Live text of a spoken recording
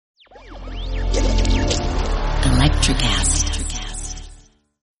NeverCast.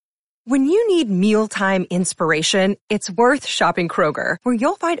 When you need mealtime inspiration, it's worth shopping Kroger, where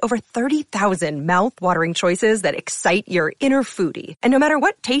you'll find over 30,000 mouth-watering choices that excite your inner foodie. And no matter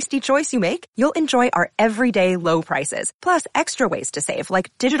what tasty choice you make, you'll enjoy our everyday low prices, plus extra ways to save,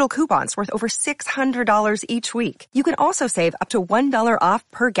 like digital coupons worth over $600 each week. You can also save up to $1 off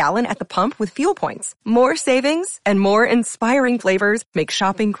per gallon at the pump with fuel points. More savings and more inspiring flavors make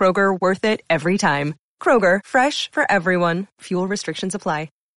shopping Kroger worth it every time. Kroger, fresh for everyone. Fuel restrictions apply.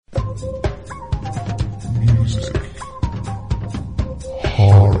 Music,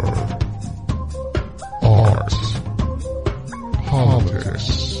 horror, art,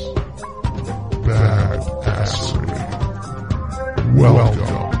 politics, badassery.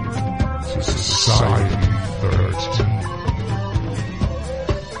 Welcome to Society 13.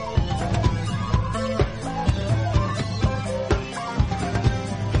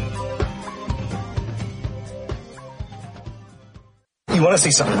 You want to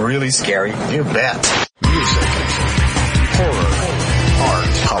see something really scary? You bet. Music, horror, art,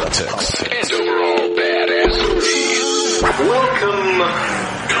 politics, and overall badassery. Welcome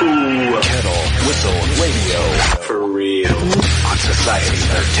to Kettle Whistle Radio For Real on Society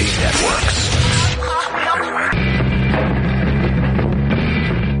 13 Networks.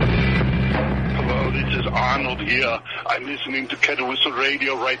 Hello, this is Arnold here. I'm listening to Kettle Whistle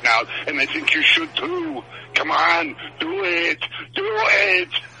Radio right now, and I think you should too. Come on, do it! Do it!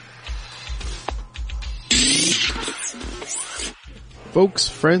 Folks,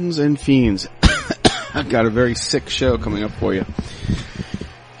 friends, and fiends, I've got a very sick show coming up for you.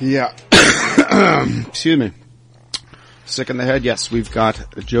 Yeah. Excuse me. Sick in the head? Yes, we've got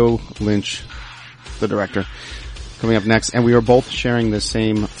Joe Lynch, the director, coming up next, and we are both sharing the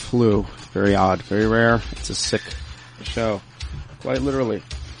same flu. Very odd, very rare. It's a sick show. Quite literally.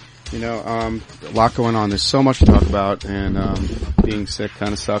 You know, a lot going on. There's so much to talk about, and being sick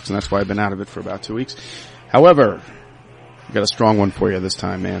kind of sucks, and that's why I've been out of it for about 2 weeks. However, I got a strong one for you this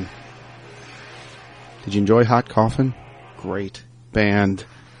time, man. Did you enjoy Hot Coffin? Great band.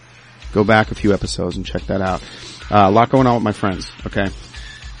 Go back a few episodes and check that out. A lot going on with my friends, okay?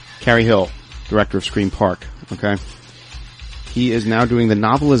 Carrie Hill, director of Scream Park, okay? He is now doing the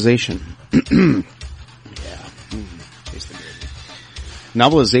novelization.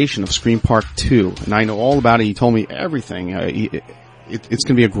 Novelization of Scream Park 2, and I know all about it. He told me everything. It's going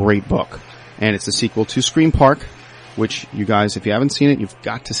to be a great book, and it's a sequel to Scream Park, which you guys, if you haven't seen it, you've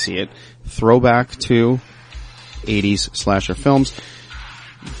got to see it. Throwback to 80s slasher films.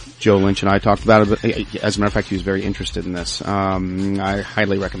 Joe Lynch and I talked about it. As a matter of fact, he was very interested in this. I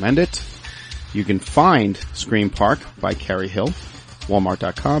highly recommend it. You can find Scream Park by Carrie Hill,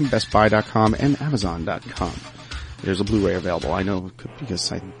 Walmart.com, BestBuy.com, and Amazon.com. There's a Blu-ray available. I know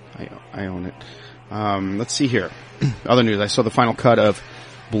because I own it. Let's see here. Other news. I saw the final cut of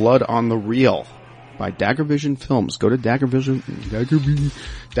Blood on the Reel by Daggervision Films. Go to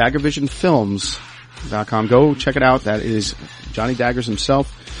Daggervisionfilms.com. Go check it out. That is Johnny Daggers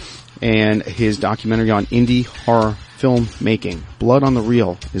himself and his documentary on indie horror filmmaking. Blood on the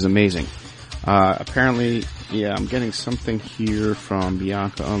Reel is amazing. Apparently, yeah, I'm getting something here from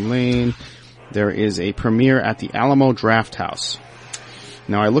Bianca Lane. There is a premiere at the Alamo Drafthouse.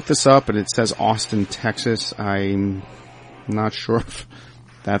 Now, I looked this up, and it says Austin, Texas. I'm not sure if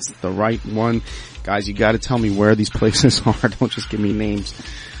that's the right one. Guys, you gotta tell me where these places are. Don't just give me names.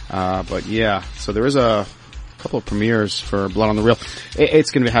 But yeah, so there is a couple of premieres for Blood on the Reel.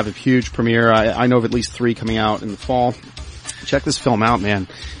 It's gonna have a huge premiere. I know of at least 3 coming out in the fall. Check this film out, man.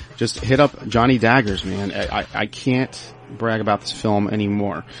 Just hit up Johnny Daggers, man. I can't brag about this film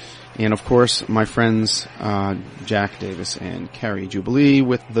anymore. And of course, my friends, Jack Davis and Carrie Jubilee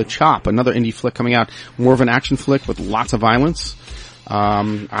with The Chop, another indie flick coming out. More of an action flick with lots of violence.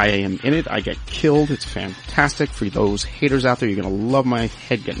 I am in it. I get killed. It's fantastic. For those haters out there, you're gonna love my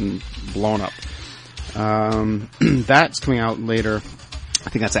head getting blown up. That's coming out later. I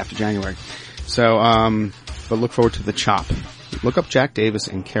think that's after January. So, but look forward to The Chop. Look up Jack Davis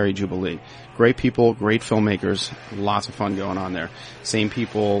and Carrie Jubilee. Great people, great filmmakers, lots of fun going on there. Same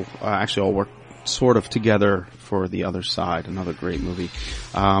people, actually all work sort of together for The Other Side, another great movie.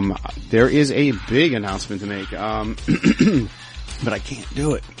 There is a big announcement to make, but I can't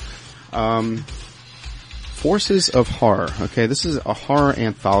do it. Forces of Horror. Okay, this is a horror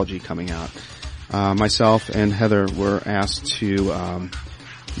anthology coming out. Myself and Heather were asked to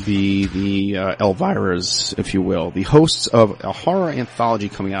be the Elvira's, if you will, the hosts of a horror anthology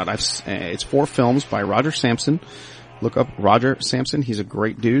coming out. It's 4 films by Roger Sampson. Look up Roger Sampson. He's a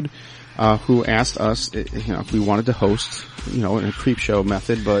great dude who asked us, if we wanted to host, in a creep show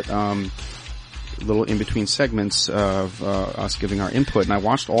method, but little in-between segments of us giving our input, and I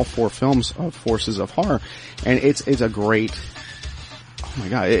watched all 4 films of Forces of Horror, and it's a great, oh my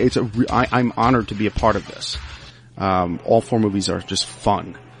god, I'm honored to be a part of this. All 4 movies are just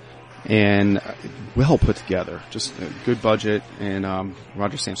fun and well put together, just a good budget, and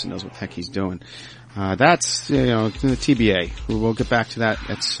Roger Sampson knows what the heck he's doing. That's, the TBA. We'll get back to that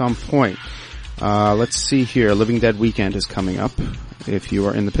at some point. Let's see here. Living Dead Weekend is coming up. If you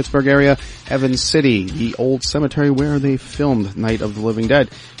are in the Pittsburgh area, Evans City, the old cemetery where they filmed Night of the Living Dead.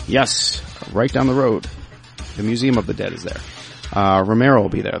 Yes, right down the road. The Museum of the Dead is there. Romero will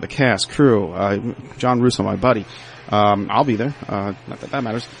be there, the cast, crew, John Russo, my buddy. I'll be there. Not that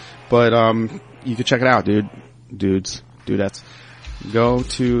matters. But, you can check it out, dudettes. Go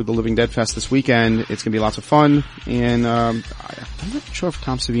to the Living Dead Fest this weekend. It's gonna be lots of fun. And, I'm not sure if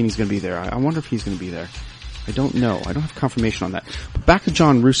Tom Savini's gonna be there. I wonder if he's gonna be there. I don't know. I don't have confirmation on that. But back to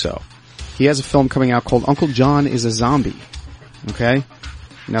John Russo. He has a film coming out called Uncle John is a Zombie. Okay?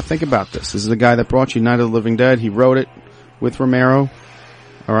 Now think about this. This is the guy that brought you Night of the Living Dead. He wrote it with Romero.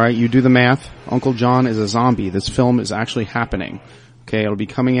 Alright, you do the math. Uncle John is a Zombie. This film is actually happening. Okay, it'll be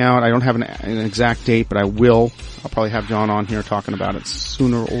coming out. I don't have an exact date, but I will. I'll probably have John on here talking about it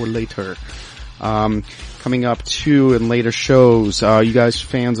sooner or later. Coming up too in later shows. You guys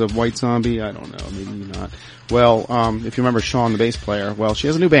fans of White Zombie? I don't know, maybe not. Well, if you remember Sean, the bass player, well, she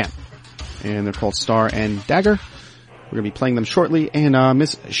has a new band. And they're called Star and Dagger. We're gonna be playing them shortly, and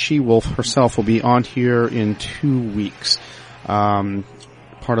Miss She-Wolf herself will be on here in 2 weeks. Part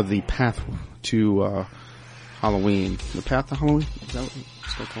of the Path to Halloween. The Path to Halloween? Is that what we're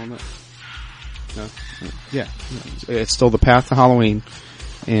still calling it? No? Yeah. It's still the Path to Halloween.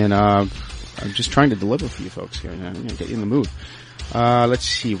 And I'm just trying to deliver for you folks here. Get you in the mood. Let's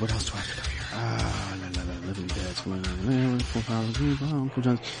see. What else do I have to do here? Living Dead.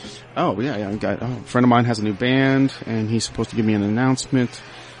 Oh, yeah. A friend of mine has a new band, and he's supposed to give me an announcement.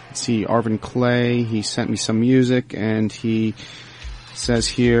 Let's see. Arvin Clay. He sent me some music, and he says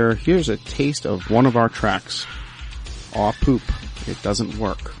here's a taste of one of our tracks. Aw, poop. It doesn't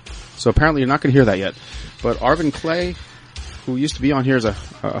work. So apparently you're not going to hear that yet. But Arvin Clay, who used to be on here as a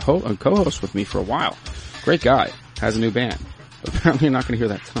co-host with me for a while, great guy, has a new band. But apparently you're not going to hear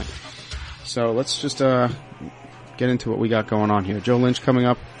that tonight. So let's just get into what we got going on here. Joe Lynch coming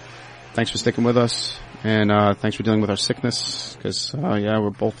up. Thanks for sticking with us. And thanks for dealing with our sickness. Because, we're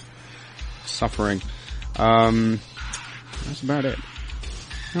both suffering. That's about it.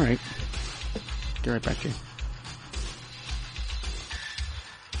 Alright. Get right back to you.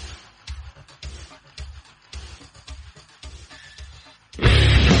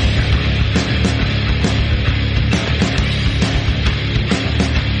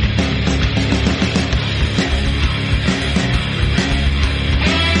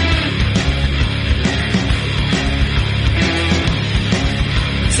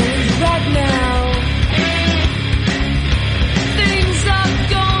 Things are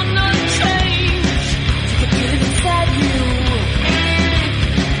gonna change.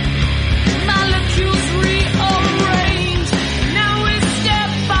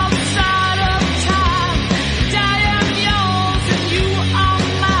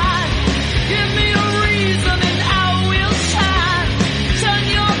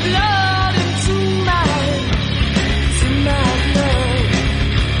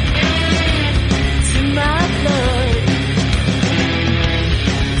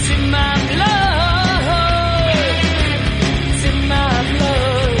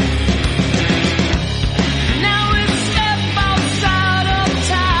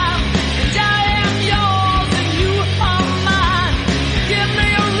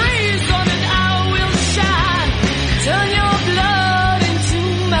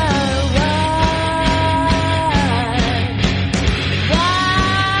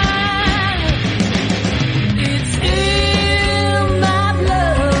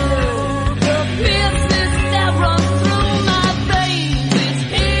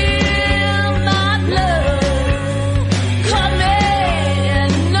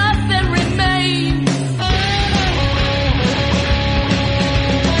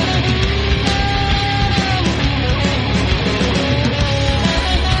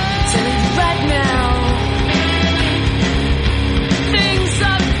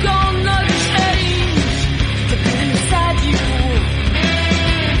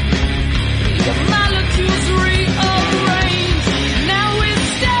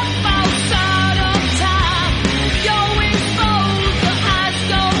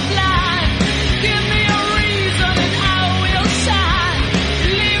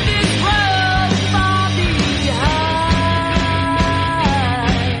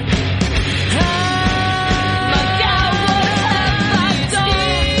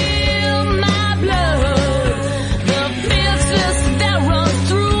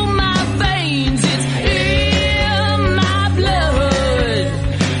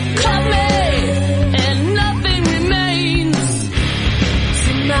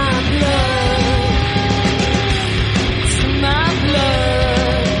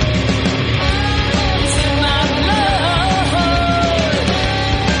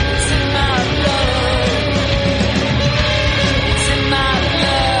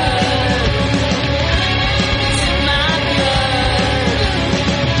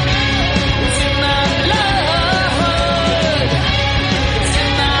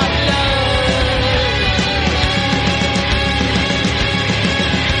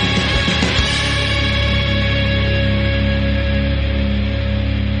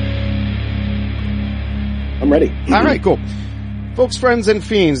 I'm ready. All right, cool. Folks, friends, and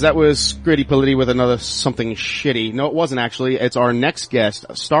fiends, that was Gritty Politti with another something shitty. No, it wasn't actually. It's our next guest,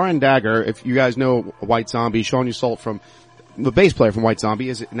 Star and Dagger. If you guys know White Zombie, Sean Yseult from the bass player from White Zombie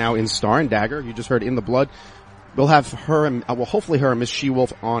is now in Star and Dagger. You just heard In the Blood. We'll have her and, hopefully her and Miss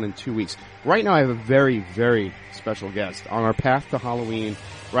She-Wolf on in 2 weeks. Right now I have a very, very special guest on our path to Halloween.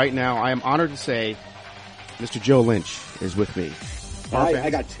 Right now I am honored to say Mr. Joe Lynch is with me. I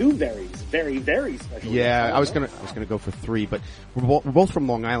got two very, very, very special. Yeah, I was gonna go for three, but we're both from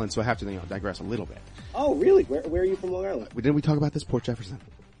Long Island, so I have to, digress a little bit. Oh, really? Where are you from Long Island? Didn't we talk about this, Port Jefferson?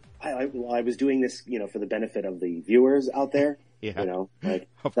 I was doing this, for the benefit of the viewers out there. Yeah.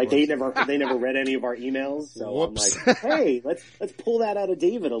 Like they never read any of our emails, so Whoops. I'm like, hey, let's pull that out of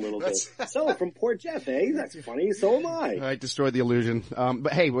David a little bit. So from Port Jeff, that's funny. So am I. I destroyed the illusion.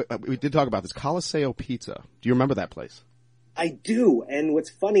 But hey, we did talk about this Coliseo Pizza. Do you remember that place? I do, and what's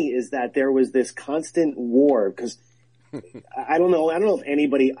funny is that there was this constant war because I don't know if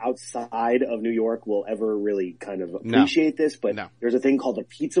anybody outside of New York will ever really kind of appreciate this, but there's a thing called the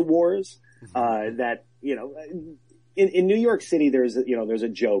Pizza Wars that in New York City there's a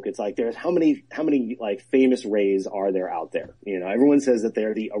joke. It's like there's how many like famous Rays are there out there? Everyone says that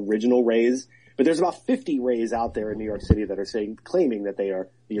they're the original Rays, but there's about 50 Rays out there in New York City that are claiming that they are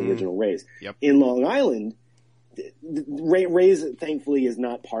the original Rays. Yep. In Long Island, Rays, thankfully, is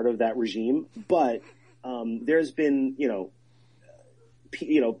not part of that regime, but there's been,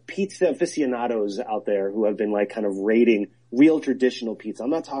 pizza aficionados out there who have been like kind of raiding real traditional pizza. I'm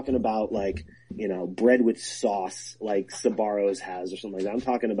not talking about like, bread with sauce like Sbarro's has or something like that. I'm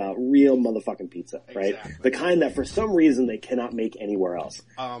talking about real motherfucking pizza, right? Exactly. The kind that for some reason they cannot make anywhere else.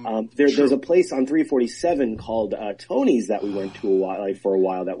 There's a place on 347 called Tony's that we went to for a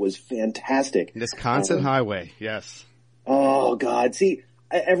while that was fantastic. Wisconsin Highway, yes. Oh God. See,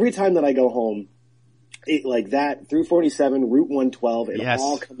 every time that I go home, like that, 347, Route 112, it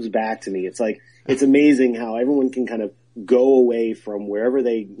all comes back to me. It's like, it's amazing how everyone can kind of go away from wherever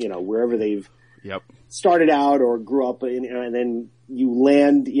they've started out or grew up in, and then you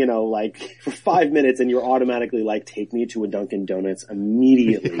land, like for 5 minutes and you're automatically like, take me to a Dunkin' Donuts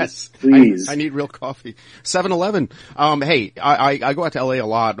immediately. Yes. Please. I need real coffee. 7-Eleven. Hey, I go out to LA a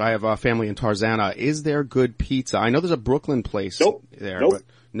lot. I have a family in Tarzana. Is there good pizza? I know there's a Brooklyn place there. Nope.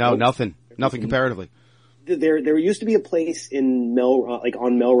 But nothing comparatively. There used to be a place in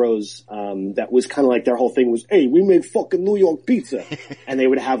on Melrose, that was kind of like their whole thing was, hey, we make fucking New York pizza. And they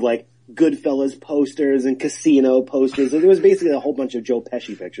would have like Goodfellas posters and Casino posters. And there was basically a whole bunch of Joe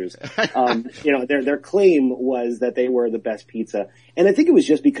Pesci pictures. Their claim was that they were the best pizza. And I think it was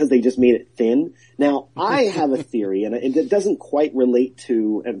just because they just made it thin. Now, I have a theory, and it doesn't quite relate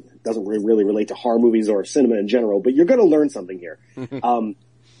to, and doesn't really relate to horror movies or cinema in general, but you're going to learn something here.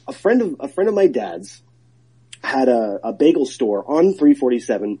 A friend of my dad's had a bagel store on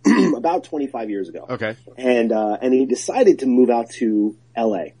 347 about 25 years ago. Okay. And he decided to move out to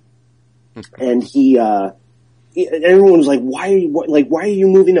LA. And everyone was like, why are you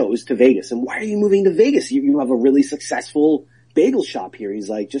moving? No, it was to Vegas. And why are you moving to Vegas? You have a really successful bagel shop here. He's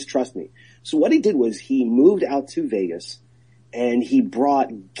like, just trust me. So what he did was he moved out to Vegas and he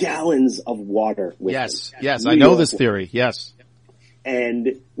brought gallons of water with him. Yes, I know this theory. Yes.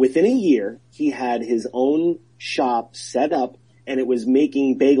 And within a year, he had his own shop set up, and it was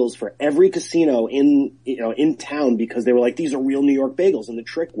making bagels for every casino in town because they were like, these are real New York bagels. And the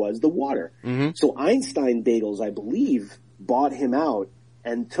trick was the water. Mm-hmm. So Einstein Bagels, I believe, bought him out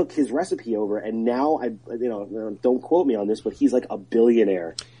and took his recipe over. And now don't quote me on this, but he's like a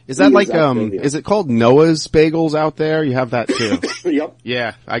billionaire. Is that like, is it called Noah's Bagels out there? You have that too. Yep.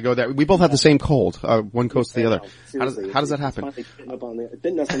 Yeah, I go there. We both have the same cold, one coast to the other. How does that happen? It's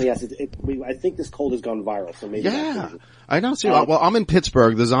bitten us on the ass. I think this cold has gone viral, so maybe. Yeah. I know. See, well, I'm in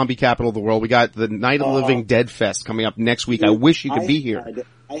Pittsburgh, the zombie capital of the world. We got the Night of the Living Dead Fest coming up next week. I wish you could be here.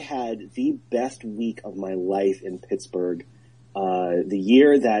 I had the best week of my life in Pittsburgh. The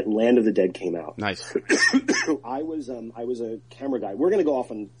year that Land of the Dead came out. Nice. I was a camera guy. We're gonna go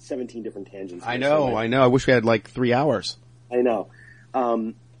off on 17 different tangents. I know. I wish we had like 3 hours. I know.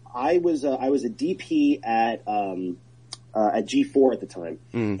 I was a DP at G4 at the time.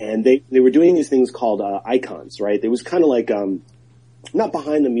 And they were doing these things called, icons, right? It was kind of like, not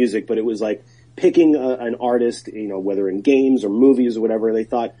behind the music, but it was like picking an artist, whether in games or movies or whatever. They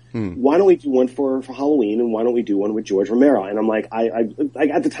thought, why don't we do one for Halloween, and why don't we do one with George Romero? And I'm like, I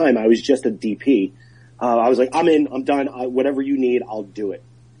at the time I was just a DP. I was like, I'm in, I'm done. Whatever you need, I'll do it.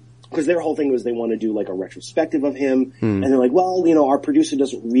 Because their whole thing was they want to do like a retrospective of him. And they're like, well, our producer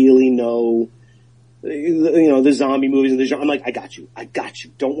doesn't really know the zombie movies and the genre. I'm like, I got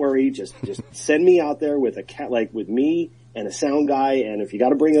you. Don't worry. Just send me out there with a cat, like with me and a sound guy. And if you got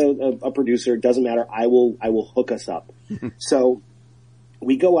to bring a producer, it doesn't matter. I will hook us up. So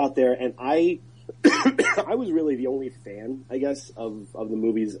we go out there, and I was really the only fan, I guess, of the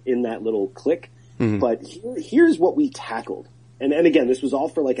movies in that little clique. Mm-hmm. But here's what we tackled. And again, this was all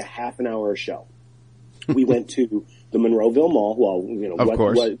for like a half an hour show. We went to the Monroeville Mall. Well,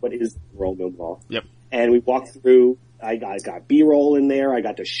 what is the Monroeville Mall? Yep. And we walked through. I got B-roll in there. I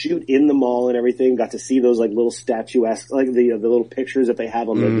got to shoot in the mall and everything. Got to see those like little statuesque, like the little pictures that they have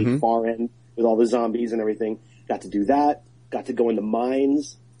on the far end with all the zombies and everything. Got to do that. Got to go in the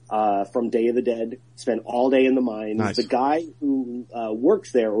mines from Day of the Dead. Spent all day in the mines. Nice. The guy who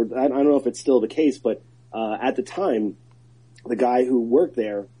works there, or I don't know if it's still the case, but at the time, the guy who worked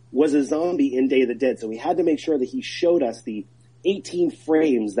there was a zombie in Day of the Dead. So we had to make sure that he showed us the 18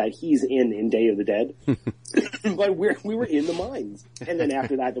 frames that he's in Day of the Dead. But we were in the mines. And then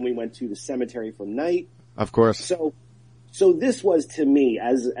after that, then we went to the cemetery for night. Of course. So this was, to me,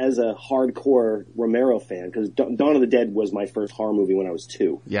 as a hardcore Romero fan, because Dawn of the Dead was my first horror movie when I was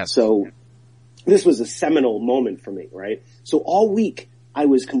 2. Yes. So this was a seminal moment for me, right? So all week, I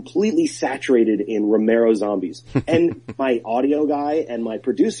was completely saturated in Romero zombies. And my audio guy and my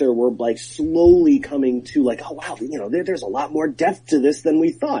producer were like slowly coming to like, oh wow, there's a lot more depth to this than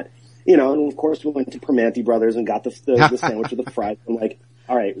we thought. And of course we went to Primanti Brothers and got the sandwich with the fries. I'm like,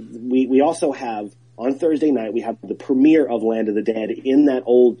 all right, we also have, on Thursday night, we have the premiere of Land of the Dead in that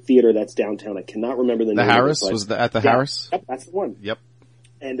old theater that's downtown. I cannot remember the name. The Harris? Of it, was at the Harris? Yep, that's the one. Yep.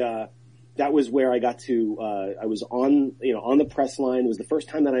 And, that was where I got to, I was on the press line. It was the first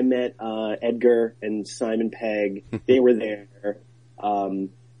time that I met, Edgar and Simon Pegg. They were there.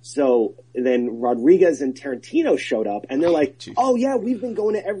 So then Rodriguez and Tarantino showed up, and they're like, oh yeah, we've been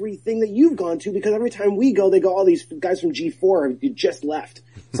going to everything that you've gone to, because every time we go, they go, all these guys from G4 just left.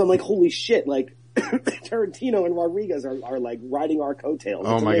 So I'm like, holy shit, like, Tarantino and Rodriguez are like riding our coattails.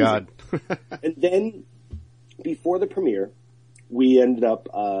 Oh my God. And then, before the premiere, we ended up,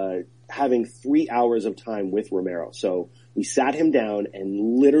 having 3 hours of time with Romero. So we sat him down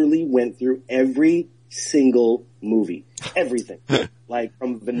and literally went through every single movie. Everything. Like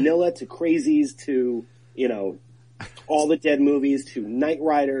from Vanilla to Crazies to, all the Dead movies to Knight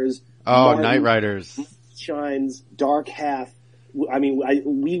Riders. Oh, Martin, Knight Riders. Shines, Dark Half. I mean,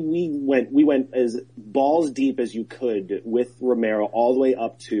 we went as balls deep as you could with Romero all the way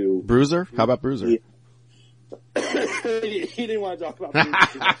up to Bruiser? How about Bruiser? He didn't want to talk about Bruiser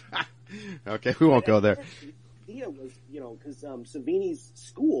too much. Okay, we won't go there. The idea was, because Savini's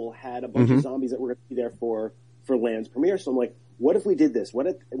school had a bunch of zombies that were going to be there for Land's premiere. So I'm like, what if we did this? What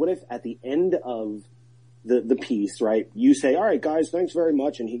if at the end of the piece, right, you say, all right, guys, thanks very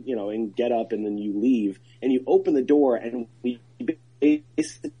much, and he, and get up, and then you leave, and you open the door, and we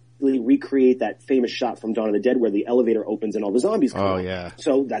basically recreate that famous shot from Dawn of the Dead where the elevator opens and all the zombies come out. Oh, yeah.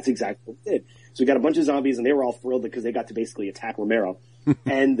 So that's exactly what we did. So we got a bunch of zombies, and they were all thrilled because they got to basically attack Romero.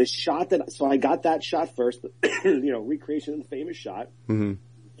 And the shot so I got that shot first, recreation of the famous shot. Mm-hmm.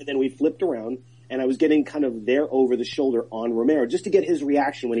 And then we flipped around, and I was getting kind of there over the shoulder on Romero just to get his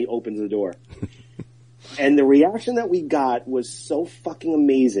reaction when he opens the door. And the reaction that we got was so fucking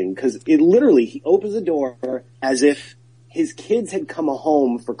amazing, because he opens the door as if his kids had come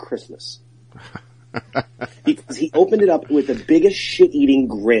home for Christmas. Because he opened it up with the biggest shit-eating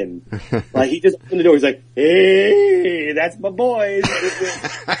grin. Like, he just opened the door, he's like, hey, that's my boys.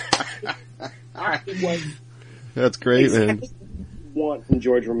 That's great, exactly man. what you want from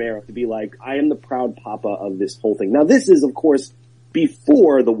George Romero, to be like, I am the proud papa of this whole thing. Now, this is, of course,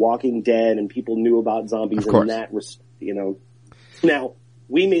 before The Walking Dead and people knew about zombies in that, Now,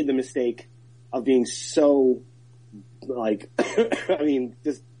 we made the mistake of being so, like,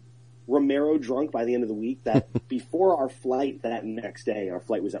 just Romero drunk by the end of the week that before our flight that next day, our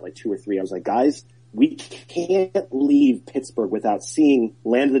flight was at like 2 or 3, I was like, guys, we can't leave Pittsburgh without seeing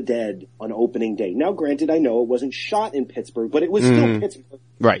Land of the Dead on opening day. Now, granted, I know it wasn't shot in Pittsburgh, but it was still Pittsburgh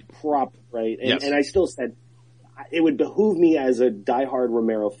proper, right? And I still said it would behoove me as a diehard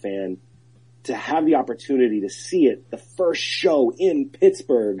Romero fan to have the opportunity to see it, the first show in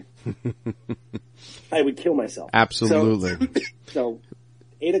Pittsburgh. I would kill myself. Absolutely. So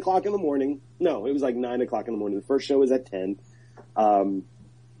 8 o'clock in the morning. No, it was like 9 o'clock in the morning. The first show was at 10. I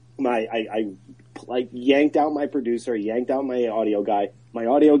yanked out my producer, yanked out my audio guy. My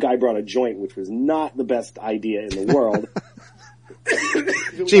audio guy brought a joint, which was not the best idea in the world.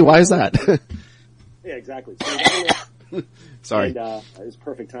 Gee, why is that? Yeah, exactly. Sorry. And, it was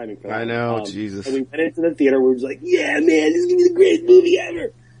perfect timing for that. I know, Jesus. And we went into the theater, we were just like, yeah, man, this is going to be the greatest movie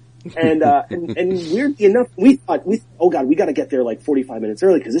ever. And weirdly enough, we thought, oh God, we got to get there like 45 minutes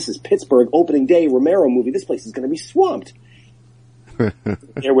early because this is Pittsburgh opening day Romero movie. This place is going to be swamped.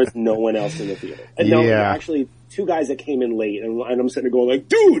 There was no one else in the theater. And no, actually, two guys that came in late, and I'm sitting there going like,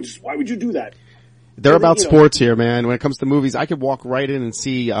 dudes, why would you do that? They're about sports here, man. When it comes to movies, I could walk right in and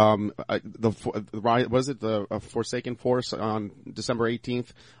see the Forsaken Force on December 18th.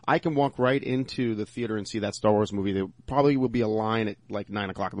 I can walk right into the theater and see that Star Wars movie. There probably will be a line at like 9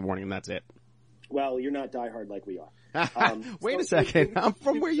 o'clock in the morning, and that's it. Well, you're not diehard like we are. Wait a second. I'm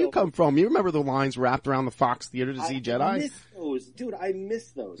from where you come from. You remember the lines wrapped around the Fox Theater to see Jedi? I miss those. Dude, I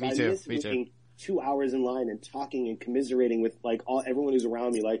miss those. Me too. Me too. 2 hours in line and talking and commiserating with like everyone who's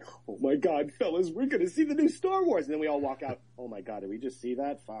around me, like, oh my God, fellas, we're gonna see the new Star Wars, and then we all walk out. Oh my God, did we just see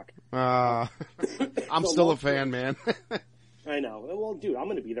that? Fuck. I'm still a fan, man. I know. Well, dude, I'm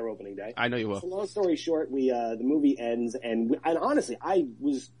gonna be there opening day. I know you will. So long story short, the movie ends, and honestly, I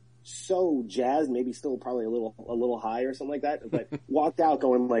was so jazzed, maybe still probably a little high or something like that, but walked out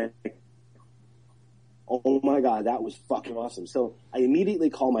going like, oh my God, that was fucking awesome. So I immediately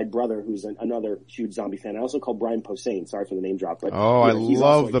call my brother, who's another huge zombie fan. I also call Brian Posehn. Sorry for the name drop, but I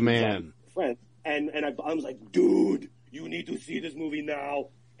love the man. Friend. And I was like, dude, you need to see this movie now.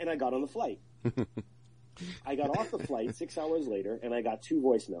 And I got on the flight. I got off the flight 6 hours later, and I got 2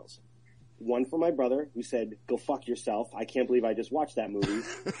 voicemails. One from my brother, who said, go fuck yourself. I can't believe I just watched that movie.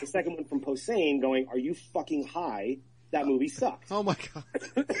 The second one from Posehn going, are you fucking high? That movie sucks. Oh my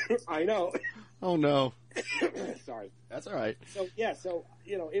God. I know. Oh no. Sorry. That's all right. So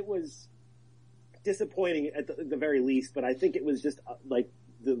it was disappointing at the very least, but I think it was just like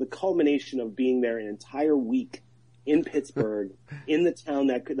the culmination of being there an entire week in Pittsburgh, in the town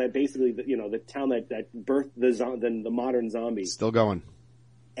that basically, the town that birthed the modern zombie. Still going.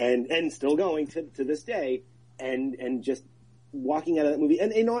 And still going to this day, and just walking out of that movie.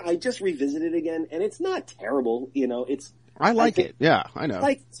 And I just revisited it again, and it's not terrible, I like it. Yeah, I know. I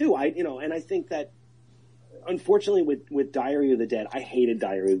like it too. And I think that unfortunately with Diary of the Dead, I hated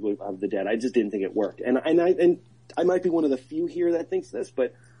Diary of the Dead. I just didn't think it worked. And I might be one of the few here that thinks this,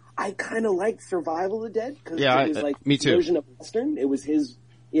 but I kind of liked Survival of the Dead because it was like me too. Version of Western. It was his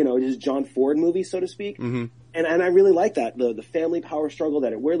John Ford movie, so to speak. Mm-hmm. And I really like that, the family power struggle,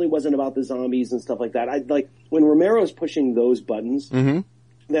 that it really wasn't about the zombies and stuff like that. I like when Romero's pushing those buttons,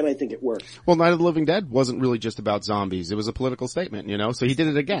 then I think it works. Well, Night of the Living Dead wasn't really just about zombies. It was a political statement, so he did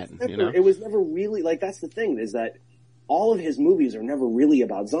it again, It was never really, that's the thing, is that all of his movies are never really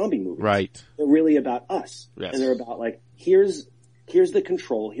about zombie movies. Right. They're really about us. Yes. And they're about here's the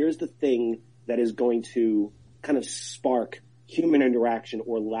control, here's the thing that is going to kind of spark human interaction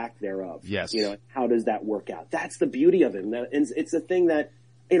or lack thereof. Yes. How does that work out? That's the beauty of it. And it's the thing that,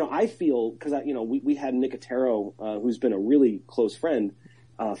 I feel, because, we had Nicotero, who's been a really close friend,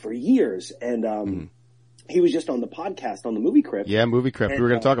 for years. And, he was just on the podcast on the Movie Crypt. Yeah, Movie Crypt. We were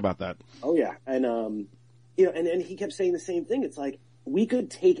going to talk about that. Oh yeah. And, and he kept saying the same thing. It's like, we could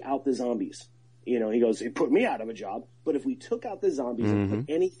take out the zombies. He goes, it put me out of a job. But if we took out the zombies and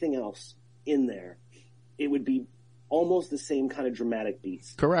put anything else in there, it would be almost the same kind of dramatic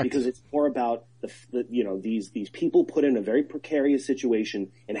beats. Correct. Because it's more about these people put in a very precarious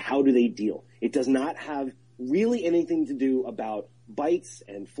situation and how do they deal. It does not have really anything to do about bites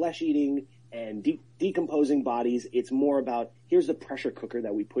and flesh eating and decomposing bodies. It's more about, here's the pressure cooker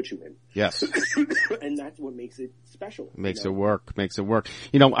that we put you in. Yes. And that's what makes it special. Makes it work.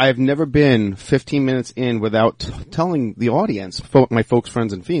 I have never been 15 minutes in without telling the audience, my folks,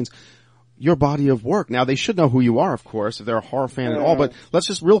 friends, and fiends, your body of work. Now, they should know who you are, of course, if they're a horror fan at all, but let's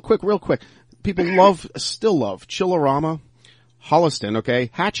just real quick. People still love Chillerama, Holliston, okay,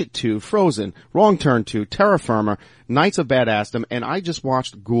 Hatchet 2, Frozen, Wrong Turn 2, Terra Firma, Knights of Badassdom, and I just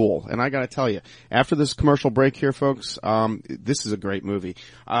watched Ghoul. And I gotta tell you, after this commercial break here, folks, this is a great movie.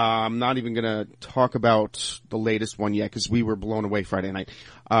 I'm not even gonna talk about the latest one yet, because we were blown away Friday night.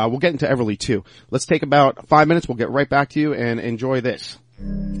 We'll get into Everly too. Let's take about 5 minutes, we'll get right back to you, and enjoy this.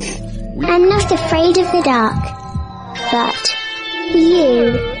 I'm not afraid of the dark, but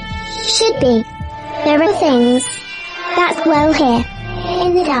you should be. There are things that dwell here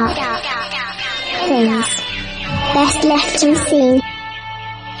in the dark. Things best left unseen.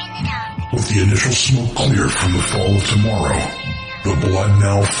 With the initial smoke cleared from the fall of tomorrow, the blood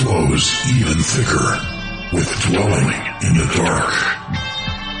now flows even thicker with dwelling in the dark.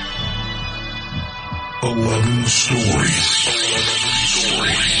 11 stories.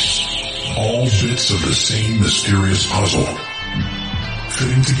 All bits of the same mysterious puzzle,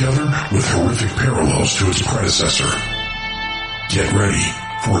 fitting together with horrific parallels to its predecessor. Get ready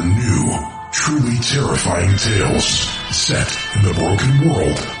for new Truly terrifying tales set in the broken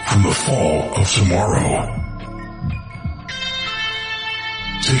world from the fall of tomorrow.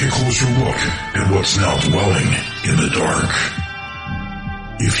 Take a closer look at what's now dwelling in the dark.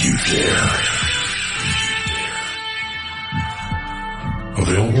 If you dare.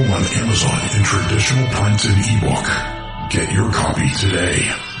 Available on Amazon in traditional print and ebook. Get your copy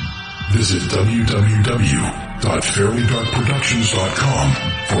today. Visit www.fairlydarkproductions.com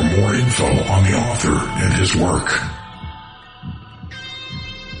for more info on the author and his work.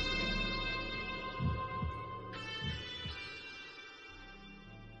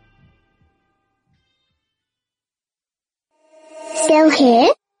 Still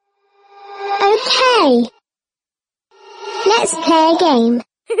here? Okay. Let's play a game.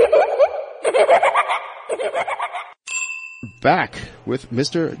 Back with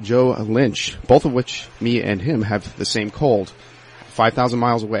Mr. Joe Lynch, both of which me and him have the same cold. 5,000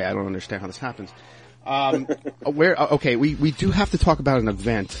 miles away. I don't understand how this happens. Okay, we do have to talk about an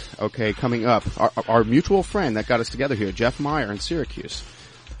event, okay, coming up. Our mutual friend that got us together here, Jeff Meyer in Syracuse.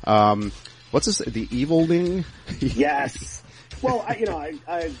 What's this, the Evening? Yes. Well, I've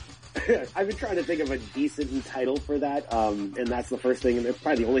been trying to think of a decent title for that, and that's the first thing, and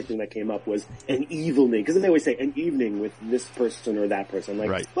probably the only thing that came up was an evening, because they always say an evening with this person or that person. I'm like,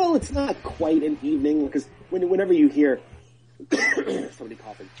 right. Well, it's not quite an evening, because whenever you hear somebody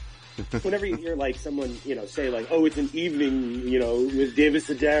coughing, whenever you hear like someone, say like, oh, it's an evening, with David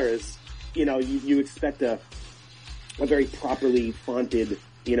Sedaris, you expect a very properly fonted,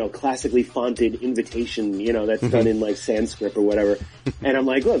 classically fonted invitation, that's done in like Sanskrit or whatever. And I'm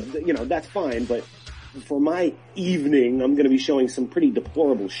like, look, that's fine, but for my evening, I'm going to be showing some pretty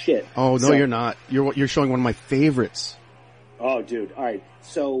deplorable shit. Oh, no, you're not. You're showing one of my favorites. Oh, dude. All right.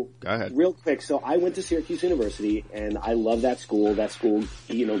 So, go ahead. Real quick. So I went to Syracuse University and I love that school. That school,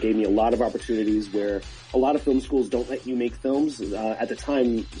 gave me a lot of opportunities where a lot of film schools don't let you make films. At the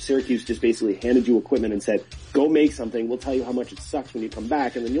time, Syracuse just basically handed you equipment and said, go make something. We'll tell you how much it sucks when you come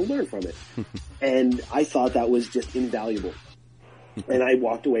back and then you'll learn from it. And I thought that was just invaluable. And I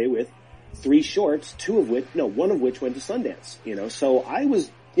walked away with 3 shorts, one of which went to Sundance, So I was,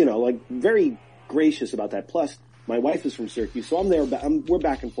 very gracious about that. Plus, my wife is from Syracuse, so I'm there. We're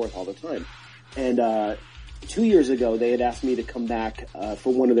back and forth all the time. And 2 years ago, they had asked me to come back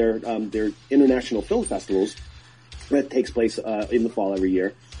for one of their international film festivals that takes place in the fall every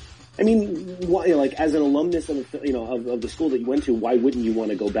year. I mean, as an alumnus of the school that you went to, why wouldn't you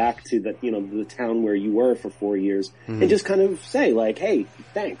want to go back to the town where you were for 4 years and just kind of say like, hey,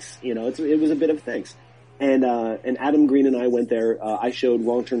 thanks. It was a bit of thanks. And Adam Green and I went there. I showed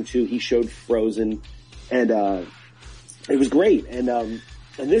Wrong Turn 2. He showed Frozen. And it was great. And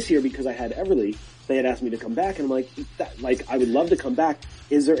this year, because I had Everly, they had asked me to come back, and I'm like, I would love to come back.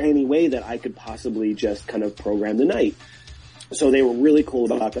 Is there any way that I could possibly just kind of program the night? So they were really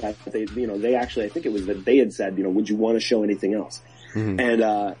cool about that. They actually, I think it was that they had said, would you want to show anything else?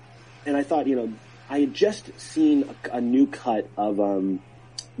 Mm-hmm. And I thought, I had just seen a new cut of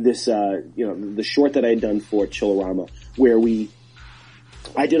this, the short that I had done for Chillerama, where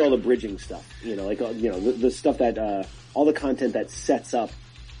I did all the bridging stuff, the stuff that, all the content that sets up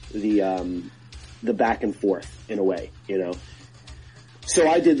the back and forth in a way, So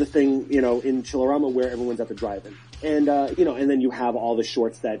I did the thing, in Chillerama where everyone's at the drive-in. And, and then you have all the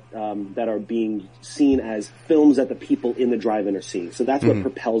shorts that are being seen as films that the people in the drive-in are seeing. So that's what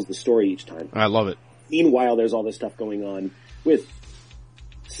propels the story each time. I love it. Meanwhile, there's all this stuff going on with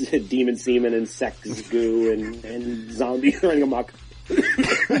demon semen and sex goo and zombies running amok.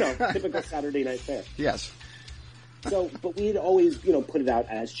 Typical Saturday night fare. Yes. So, but we had always, put it out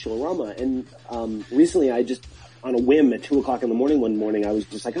as Chillerama. And recently I just, on a whim at 2 o'clock in the morning one morning, I was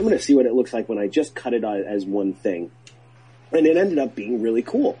just like, I'm going to see what it looks like when I just cut it as one thing. And it ended up being really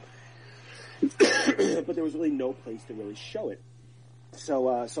cool. But there was really no place to really show it. So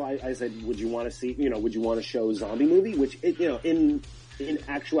I said, would you want to see, would you want to show Zombie Movie? Which, in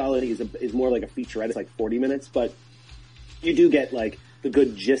actuality is more like a featurette. It's like 40 minutes, but you do get like the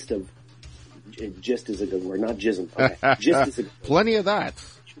good gist of, gist is a good word, not jism. Okay. Gist is a good word. Plenty of that.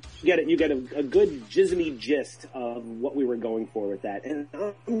 You get a good jismy gist of what we were going for with that. And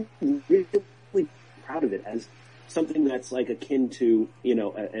I'm really proud of it as something that's like akin to,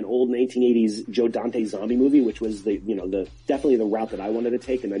 an old 1980s Joe Dante zombie movie, which was definitely the route that I wanted to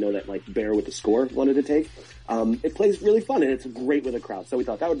take. And I know that like Bear with the Score wanted to take. It plays really fun and it's great with a crowd. So we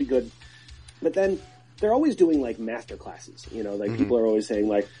thought that would be good. But then they're always doing like master classes, people are always saying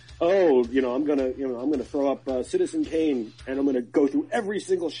like, oh, I'm gonna throw up Citizen Kane and I'm gonna go through every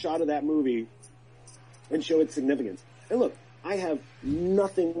single shot of that movie and show its significance. And look, I have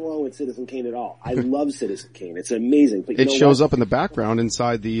nothing wrong with Citizen Kane at all. I love Citizen Kane. It's amazing. But it shows up in the background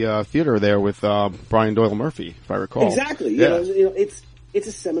inside the theater there with Brian Doyle Murphy, if I recall. Exactly. Yeah. You know, it's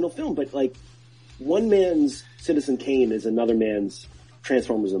a seminal film, but like one man's Citizen Kane is another man's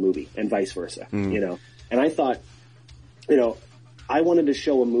Transformers the movie, and vice versa. You know, and I thought, you know, I wanted to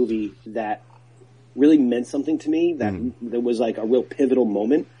show a movie that really meant something to me, that was like a real pivotal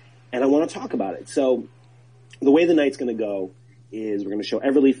moment, and I want to talk about it. So the way the night's going to go is we're going to show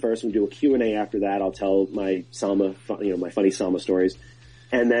Everly first. We'll do a Q&A after that. I'll tell my Salma, you know, my funny Salma stories.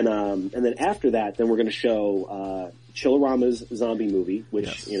 And then after that, then we're going to show, Chillerama's zombie movie,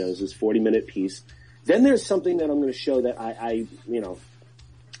 which, you know, is this 40-minute piece. Then there's something that I'm going to show that I you know,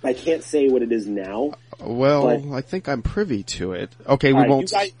 I can't say what it is now. Well, but, I think I'm privy to it. Okay, we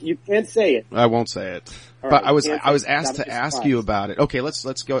won't. You can't say it. I won't say it. All but right, I was asked to ask you about it. Okay, let's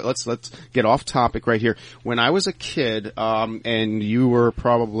go. Let's get off topic right here. When I was a kid, and you were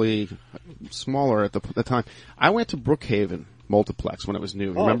probably smaller at the time, I went to Brookhaven Multiplex when it was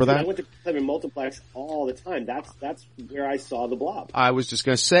new. Remember that? I went to Brookhaven Multiplex all the time. That's where I saw The Blob. I was just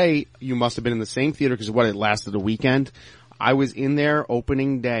going to say you must have been in the same theater because it lasted a weekend. I was in there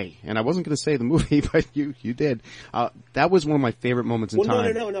opening day, and I wasn't going to say the movie, but you did. That was one of my favorite moments in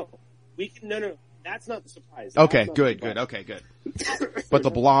time. No. No. That's not the surprise. Okay, good. Okay, good. But The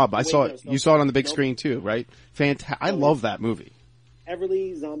Blob, you saw it on the big screen too, right? Fantastic. I love that movie.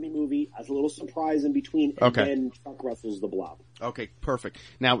 Everly zombie movie, as a little surprise in between, and then Chuck Russell's The Blob. Okay, perfect.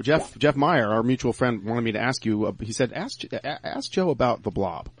 Now, Jeff Meyer, our mutual friend, wanted me to ask you. He said, "Ask Joe about The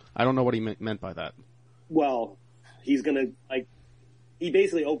Blob." I don't know what he meant by that. Well, he's gonna he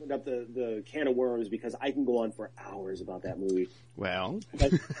basically opened up the can of worms because I can go on for hours about that movie. Well,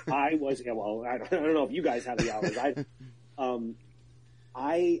 but I don't know if you guys have the hours.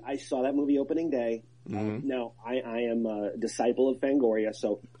 I saw that movie opening day. Now I am a disciple of Fangoria,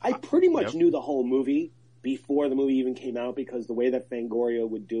 so I pretty much knew the whole movie before the movie even came out, because the way that Fangoria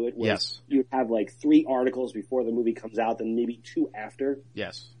would do it was you would have like 3 articles before the movie comes out, then maybe 2 after.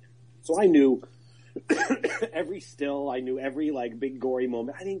 Yes. So I knew every still, I knew every like big gory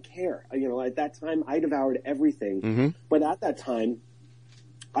moment. I didn't care. You know, at that time I devoured everything. But at that time,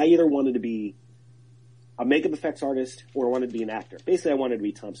 I either wanted to be a makeup effects artist or I wanted to be an actor. Basically, I wanted to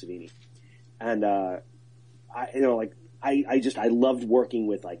be Tom Savini. And, I loved working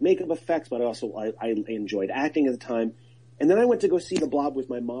with like makeup effects, but I enjoyed acting at the time. And then I went to go see The Blob with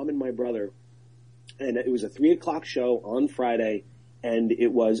my mom and my brother. And it was a 3:00 show on Friday. And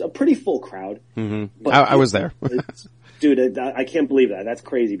it was a pretty full crowd. But I was there. Dude, I can't believe that. That's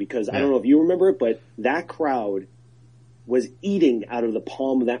crazy because I don't know if you remember it, but that crowd was eating out of the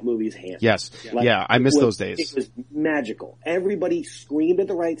palm of that movie's hand. Yes. I miss those days. It was magical. Everybody screamed at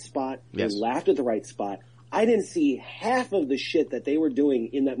the right spot. They laughed at the right spot. I didn't see half of the shit that they were doing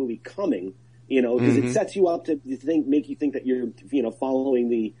in that movie coming, you know, because it sets you up to make you think that you're, you know, following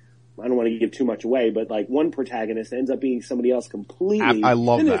the, I don't want to give too much away, but like one protagonist ends up being somebody else completely. I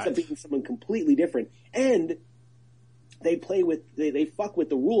love that. Ends up being someone completely different. And they they fuck with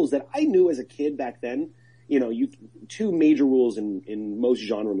the rules that I knew as a kid back then. You know, 2 major rules in most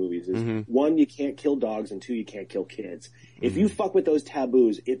genre movies is 1, you can't kill dogs, and 2, you can't kill kids. If you fuck with those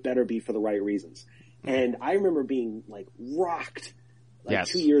taboos, it better be for the right reasons. And I remember being like rocked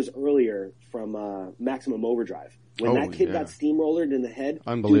 2 years earlier from Maximum Overdrive. When that kid got steamrollered in the head,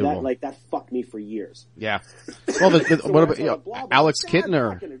 unbelievable. Dude, that fucked me for years. Yeah. Well, what about Alex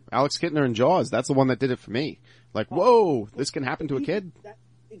Kittner? Alex Kittner in Jaws. That's the one that did it for me. Like, whoa, this can happen to a kid.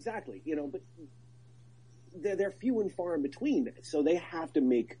 Exactly. You know, but they're few and far in between, so they have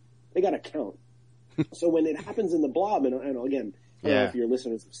to they got to count. So when it happens in The Blob, and again, I don't know if your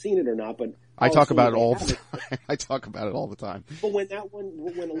listeners have seen it or not, but I talk about it all the time. I talk about it all the time. But when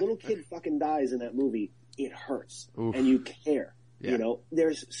a little kid fucking dies in that movie, it hurts. Oof. And you care. Yeah. You know,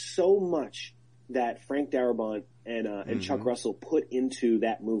 there's so much that Frank Darabont and Chuck Russell put into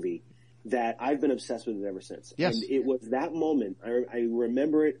that movie that I've been obsessed with it ever since. Yes. And it was that moment. I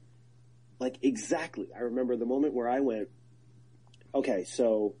remember it like exactly. I remember the moment where I went, okay,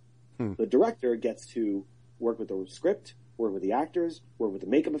 so the director gets to work with the script, work with the actors, work with the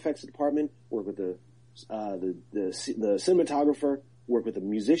makeup effects department, work with the cinematographer, work with the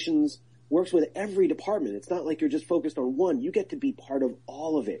musicians, works with every department. It's not like you're just focused on one. You get to be part of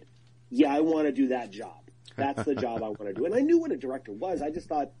all of it. Yeah, I want to do that job. That's the job I want to do. And I knew what a director was. I just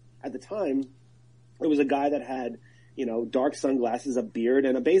thought at the time it was a guy that had, you know, dark sunglasses, a beard,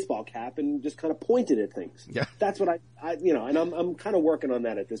 and a baseball cap, and just kind of pointed at things. Yeah. That's what I you know, and I'm kind of working on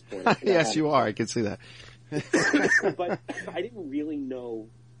that at this point. Yes, you are. I can see that. But I didn't really know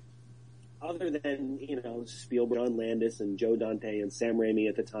other than, Spielberg, John Landis, and Joe Dante, and Sam Raimi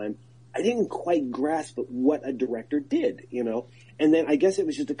at the time, I didn't quite grasp what a director did, And then I guess it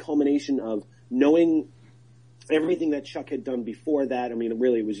was just a culmination of knowing everything that Chuck had done before that. I mean,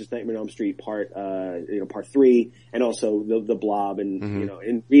 really, it was just Nightmare on Elm Street part 3, and also the Blob, and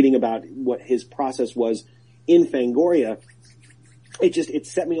and reading about what his process was in Fangoria. It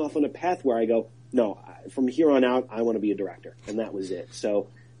set me off on a path where I go, no, from here on out, I want to be a director, and that was it. So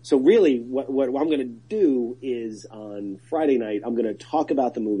really, what I'm going to do is on Friday night, I'm going to talk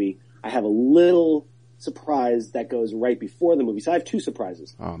about the movie. I have a little surprise that goes right before the movie. So I have 2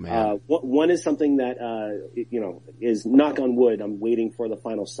 surprises. Oh man. One is something that, is knock on wood. I'm waiting for the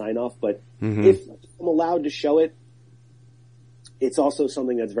final sign off, but if I'm allowed to show it, it's also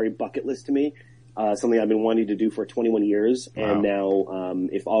something that's very bucket list to me. Something I've been wanting to do for 21 years. Wow. And now,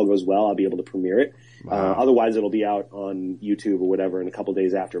 if all goes well, I'll be able to premiere it. Wow. Otherwise it'll be out on YouTube or whatever in a couple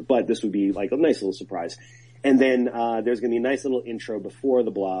days after, but this would be like a nice little surprise. And then, there's going to be a nice little intro before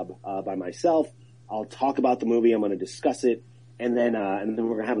the Blob, by myself. I'll talk about the movie. I'm going to discuss it, and then we're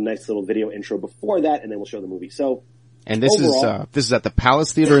going to have a nice little video intro before that, and then we'll show the movie. So, and this is at the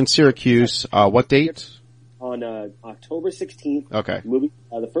Palace Theater in Syracuse. What date? On October 16th. Okay.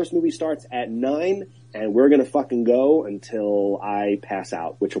 The first movie starts at 9, and we're going to fucking go until I pass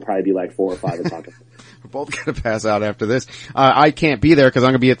out, which will probably be like 4 or 5 o'clock. We're both going to pass out after this. I can't be there because I'm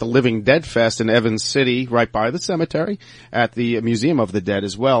going to be at the Living Dead Fest in Evans City, right by the cemetery, at the Museum of the Dead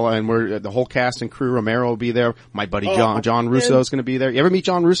as well. And the whole cast and crew. Romero will be there. My buddy John Russo is going to be there. You ever meet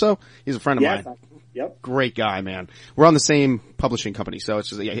John Russo? He's a friend of mine. Yep. Great guy, man. We're on the same publishing company, so it's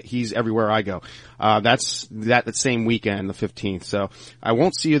just, he's everywhere I go. That's that same weekend, the 15th. So I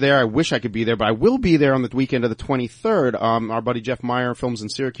won't see you there. I wish I could be there, but I will be there on the weekend of the 23rd. Our buddy Jeff Meyer, Films in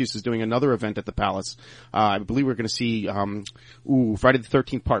Syracuse, is doing another event at the Palace. I believe we're going to see, Friday the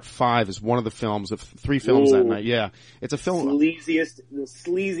 13th Part 5 is one of the films of 3 films that night. Yeah. It's a film. The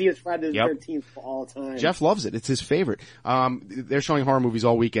sleaziest Friday the 13th of all time. Jeff loves it. It's his favorite. They're showing horror movies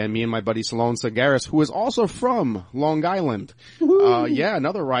all weekend. Me and my buddy Salone Sagaris, who is also from Long Island.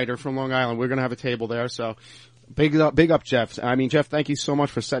 Another writer from Long Island. We're going to have a table there. So big up, Jeff. I mean, Jeff, thank you so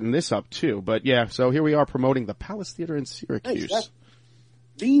much for setting this up too. But yeah, so here we are promoting the Palace Theater in Syracuse. Thanks,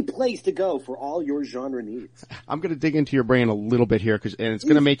 the place to go for all your genre needs. I'm going to dig into your brain a little bit here and it's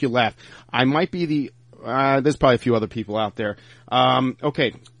going to make you laugh. I might be there's probably a few other people out there.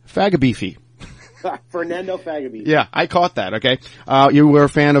 Okay. Fagabeefy. Fernando Fagabeefy. Yeah, I caught that. Okay. You were a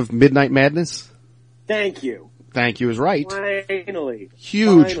fan of Midnight Madness? Thank you. Thank you is right. Finally.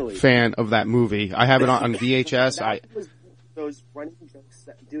 Huge fan of that movie. I have it on VHS. That was those running jokes.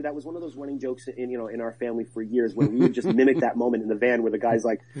 That was one of those running jokes in our family for years where we would just mimic that moment in the van where the guy's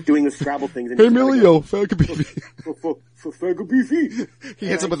like doing the Scrabble things. And hey, Emilio, Fagabeefy. Fagabeefy. He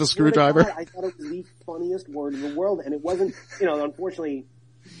hits him with a screwdriver. I thought it was the funniest word in the world, and it wasn't, unfortunately,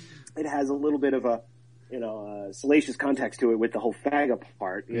 it has a little bit of a, salacious context to it with the whole faggot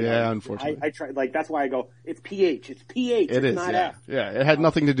part. Unfortunately. I try, that's why I go, it's PH. It's PH. It is, not yeah. F. Yeah, it had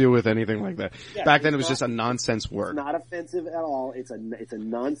nothing to do with anything like that. Yeah, back then it was just a nonsense word. It's not offensive at all. It's a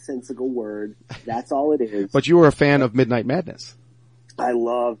nonsensical word. That's all it is. But you were a fan of Midnight Madness. I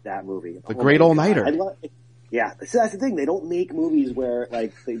love that movie. The Great All-Nighter. Yeah. So that's the thing. They don't make movies where,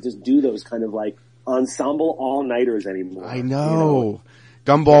 they just do those kind of, ensemble all-nighters anymore. I know.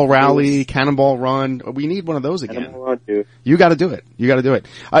 Gumball Rally, Cannonball Run. We need one of those again. Cannonball Run, dude. You gotta do it.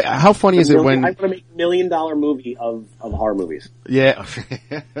 How funny is it when... I want to make $1 million movie of horror movies. Yeah.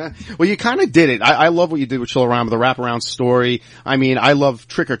 Well, you kinda did it. I love what you did with Chillerama, the wraparound story. I mean, I love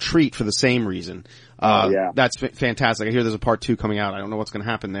Trick or Treat for the same reason. That's fantastic. I hear there's a part 2 coming out. I don't know what's going to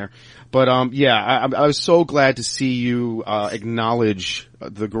happen there. But, I was so glad to see you, acknowledge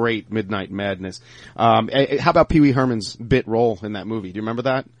the great Midnight Madness. How about Pee Wee Herman's bit role in that movie? Do you remember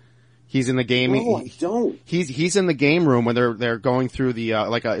that? He's in the game. No, I don't. He's in the game room when they're going through the,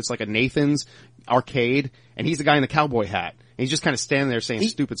 it's like a Nathan's arcade, and he's the guy in the cowboy hat. And he's just kind of standing there saying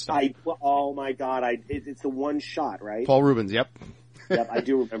stupid stuff. Oh my god, it's the one shot, right? Paul Rubens, yep. Yep, I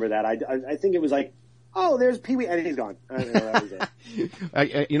do remember that. I think it was oh, there's Pee Wee, and he's gone. That was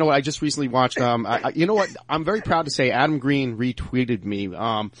it. You know what? I just recently watched. You know what? I'm very proud to say Adam Green retweeted me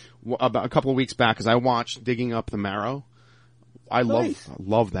about a couple of weeks back because I watched Digging Up the Marrow. I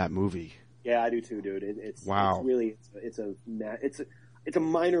love that movie. Yeah, I do too, dude. It's really it's a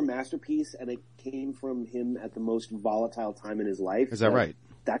minor masterpiece, and it came from him at the most volatile time in his life. Is that right?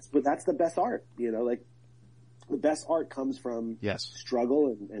 That's the best art. The best art comes from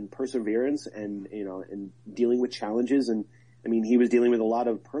struggle and perseverance and dealing with challenges. And I mean, he was dealing with a lot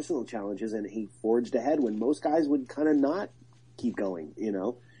of personal challenges and he forged ahead when most guys would kind of not keep going,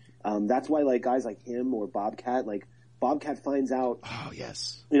 That's why like guys like him or Bobcat, like Bobcat finds out, oh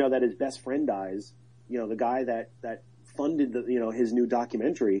yes, that his best friend dies, the guy that funded his new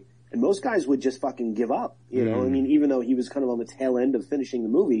documentary, and most guys would just fucking give up, I mean, even though he was kind of on the tail end of finishing the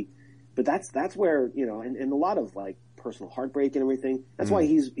movie, but that's where, and a lot of like personal heartbreak and everything. That's why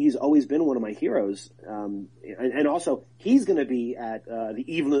he's always been one of my heroes. And also he's going to be at, the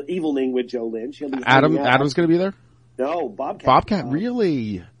Evening with Joe Lynch. He'll be Adam's going to be there? No, Bobcat. Bobcat,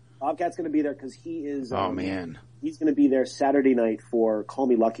 really? Bobcat's going to be there because he is. Oh man. He's going to be there Saturday night for Call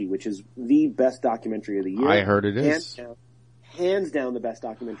Me Lucky, which is the best documentary of the year. I heard it is. Hands down the best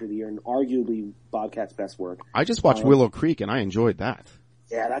documentary of the year, and arguably Bobcat's best work. I just watched Willow Creek and I enjoyed that.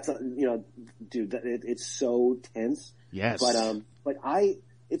 Yeah, that's dude, it's so tense. Yes. But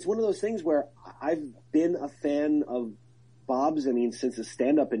it's one of those things where I've been a fan of Bob's, I mean, since his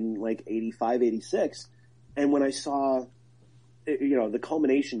stand-up in like 85, 86. And when I saw, the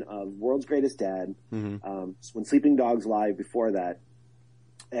culmination of World's Greatest Dad, When Sleeping Dogs Lie before that,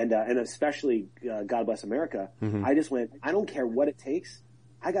 and especially God Bless America, I just went, I don't care what it takes.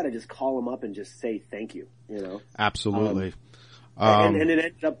 I got to just call him up and just say thank you, Absolutely. And it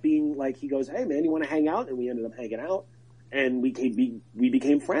ended up being like, he goes, hey man, you want to hang out? And we ended up hanging out, and we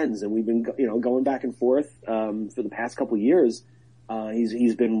became friends, and we've been, going back and forth, for the past couple of years.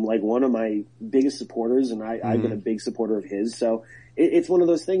 He's been like one of my biggest supporters, and I've been a big supporter of his. So it's one of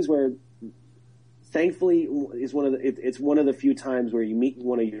those things where, thankfully, it's one of the few times where you meet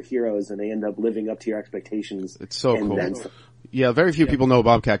one of your heroes and they end up living up to your expectations. It's so cool. Yeah, very few people know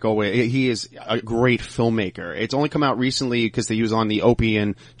Bobcat Goldthwait. He is a great filmmaker. It's only come out recently because he was on the Opie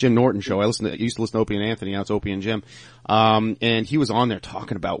and Jim Norton show. I used to listen to Opie and Anthony. Now it's Opie and Jim. And he was on there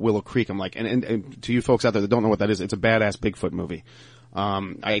talking about Willow Creek. I'm like, and to you folks out there that don't know what that is, it's a badass Bigfoot movie.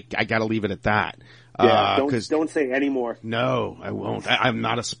 I gotta leave it at that. Yeah, don't say any more. No, I won't. I'm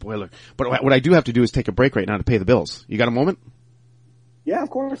not a spoiler. But what I do have to do is take a break right now to pay the bills. You got a moment? Yeah, of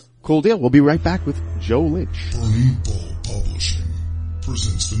course. Cool deal. We'll be right back with Joe Lynch. Burning Bull Publishing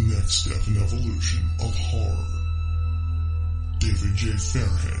presents the next step in evolution of horror. David J.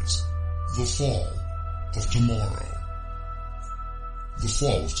 Fairhead's The Fall of Tomorrow. The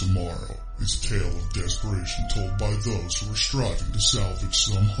Fall of Tomorrow is a tale of desperation told by those who are striving to salvage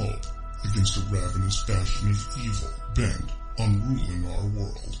some hope against a ravenous bastion of evil bent on ruling our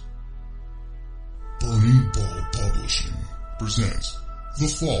world. Burning Bull Publishing presents The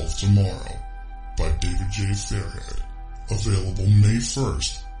Fall of Tomorrow by David J. Fairhead. Available May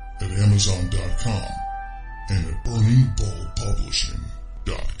 1st at Amazon.com and at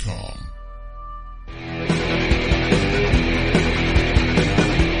BurningBullPublishing.com.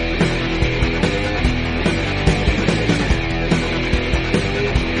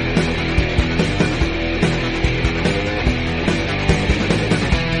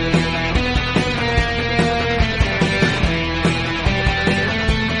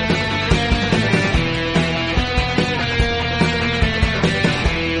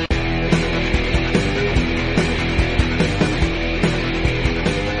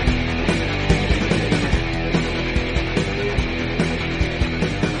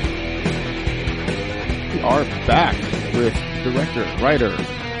 Back with director, writer,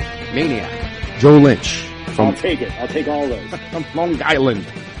 maniac, Joe Lynch. I'll take it. I'll take all those. From Long Island.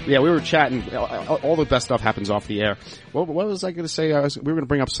 Yeah, we were chatting. All the best stuff happens off the air. What was I going to say? We were going to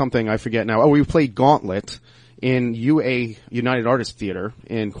bring up something. I forget now. Oh, we played Gauntlet in UA United Artists Theater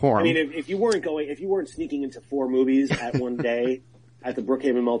in Quorum. I mean, if you weren't sneaking into 4 movies at one day at the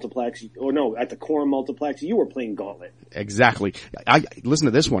Brookhaven Multiplex, or no, at the Quorum Multiplex, you were playing Gauntlet. Exactly. Listen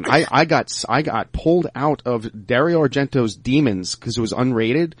to this one. I got pulled out of Dario Argento's Demons because it was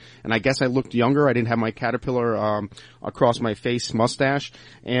unrated, and I guess I looked younger. I didn't have my caterpillar across my face mustache,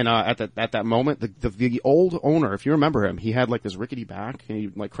 and at that moment, the old owner, if you remember him, he had like this rickety back and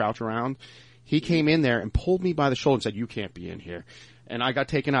he'd like crouch around. He came in there and pulled me by the shoulder and said, "You can't be in here." And I got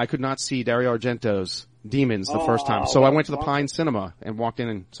taken out. I could not see Dario Argento's Demons the first time. So I went to the Pine Cinema and walked in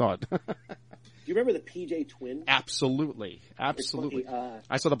and saw it. Do you remember the PJ Twin? Absolutely. Absolutely.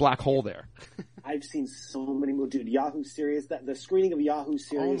 I saw the black hole there. I've seen so many movies. Dude, Yahoo Serious, the screening of Yahoo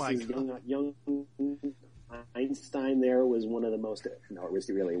Serious Young Einstein there was one of the most, no, it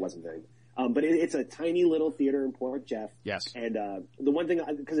wasn't very, but it's a tiny little theater in Port Jeff. Yes. And, the one thing,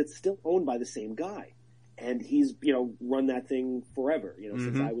 because it's still owned by the same guy. And he's, run that thing forever,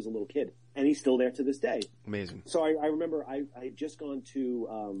 since I was a little kid. And he's still there to this day. Amazing. So I remember I had just gone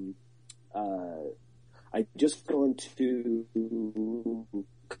to,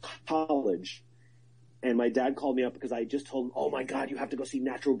 college, and my dad called me up because I just told him, "Oh my God, you have to go see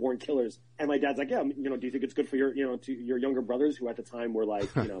Natural Born Killers." And my dad's like, "Yeah, do you think it's good for your, to your younger brothers who at the time were like,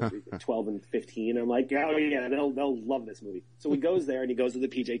 12 and 15?" I'm like, "Yeah, they'll love this movie." So he goes there and he goes to the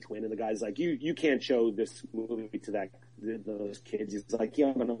PJ Twin, and the guy's like, "You can't show this movie to those kids." He's like,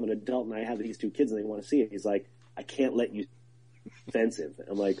 "Yeah, but I'm an adult and I have these 2 kids and they want to see it." He's like, "I can't let you." Offensive.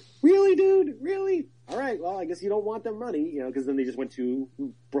 I'm like, "Really, dude? Really? All right. Well, I guess you don't want their money, because then they just went to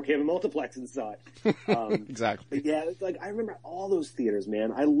Brookhaven Multiplex and saw it." Exactly. But yeah, it's like I remember all those theaters,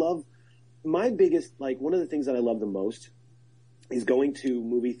 man. I love my biggest, one of the things that I love the most is going to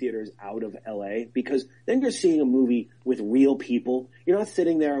movie theaters out of LA, because then you're seeing a movie with real people. You're not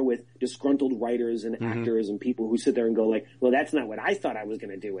sitting there with disgruntled writers and actors and people who sit there and go like, "Well, that's not what I thought I was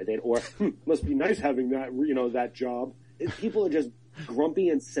going to do with it," or "Must be nice having that, that job." People are just grumpy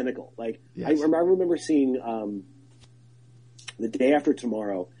and cynical. Yes. I remember seeing The Day After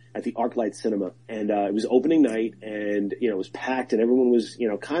Tomorrow at the ArcLight Cinema, and it was opening night, and it was packed, and everyone was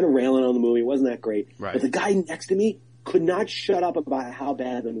kind of railing on the movie. It wasn't that great, right. But the guy next to me could not shut up about how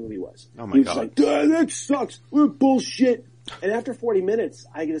bad the movie was. Oh my he was God. like, "That sucks. We're bullshit." And after 40 minutes,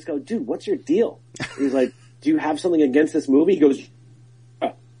 I just go, "Dude, what's your deal?" He's like, "Do you have something against this movie?" He goes,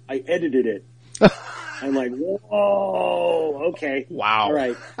 "I edited it." I'm like, "Whoa, okay. Wow. All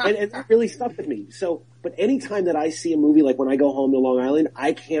right." And that really stuck with me. So, but anytime that I see a movie, like when I go home to Long Island,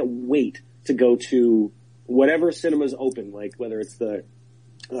 I can't wait to go to whatever cinema's open, like whether it's the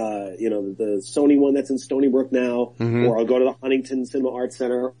Sony one that's in Stony Brook now, or I'll go to the Huntington Cinema Arts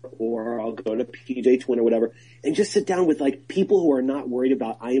Center, or I'll go to PJ Twin or whatever, and just sit down with people who are not worried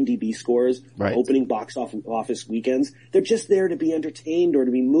about IMDb scores, right. or opening box office weekends. They're just there to be entertained or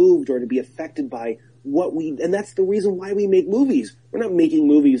to be moved or to be affected by and that's the reason why we make movies. We're not making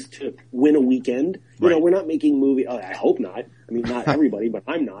movies to win a weekend. Right. We're not making movies. I hope not. I mean, not everybody, but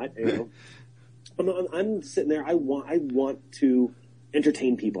I'm not. I'm sitting there. I want to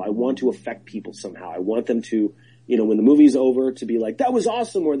entertain people. I want to affect people somehow. I want them to, when the movie's over, to be like, "That was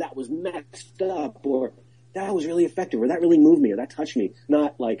awesome," or "That was messed up," or "That was really effective," or "That really moved me," or "That touched me."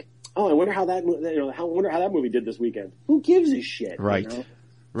 Not like, "Oh, I wonder how that movie did this weekend." Who gives a shit? Right.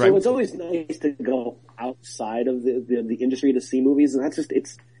 Right. So it's always nice to go outside of the industry to see movies, and that's just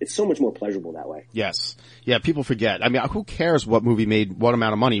it's so much more pleasurable that way. Yes. Yeah, people forget. I mean, who cares what movie made what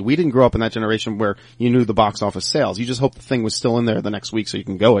amount of money? We didn't grow up in that generation where you knew the box office sales. You just hope the thing was still in there the next week so you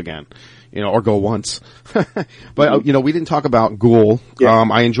can go again, or go once. But, we didn't talk about Ghoul. Yeah.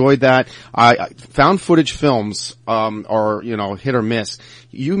 I enjoyed that. Found footage films, are, hit or miss.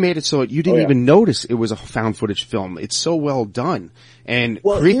 You made it so you didn't even notice it was a found footage film. It's so well done and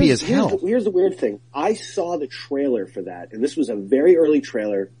creepy as hell. Here's the weird thing. I saw the trailer for that, and this was a very early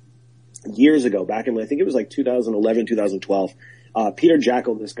trailer years ago, back in, I think it was like 2011, 2012. Peter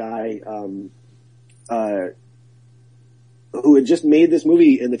Jackal, this guy, who had just made this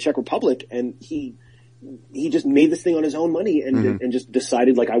movie in the Czech Republic, and he just made this thing on his own money and just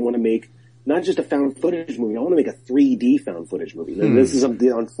decided, I want to make not just a found footage movie, I want to make a 3D found footage movie. And this is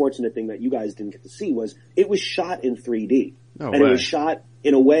the unfortunate thing that you guys didn't get to see was it was shot in 3D. No and way. It was shot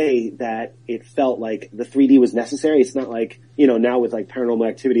in a way that it felt like the 3D was necessary. It's not like, now with Paranormal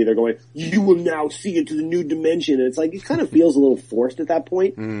Activity, they're going, "You will now see into the new dimension." And it's it kind of feels a little forced at that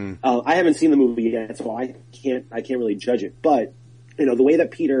point. I haven't seen the movie yet, so I can't really judge it. But, the way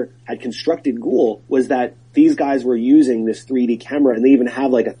that Peter had constructed Ghoul was that these guys were using this 3D camera, and they even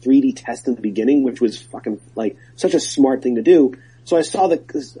have a 3D test in the beginning, which was fucking such a smart thing to do. So I saw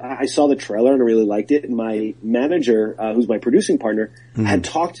the trailer and I really liked it. And my manager, who's my producing partner, had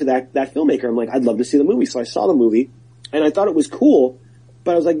talked to that filmmaker. I'm like, "I'd love to see the movie." So I saw the movie and I thought it was cool,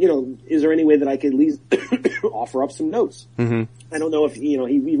 but I was like, is there any way that I could at least offer up some notes? I don't know if, he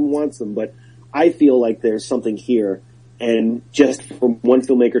even wants them, but I feel like there's something here. And just from one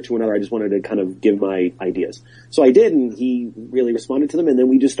filmmaker to another, I just wanted to kind of give my ideas. So I did, and he really responded to them, and then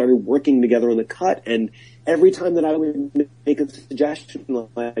we just started working together on the cut. And every time that I would make a suggestion,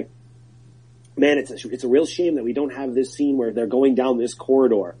 "Man, it's a real shame that we don't have this scene where they're going down this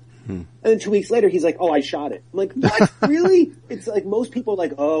corridor." And then 2 weeks later, he's like, "Oh, I shot it." I'm like, "What? Really?" It's most people are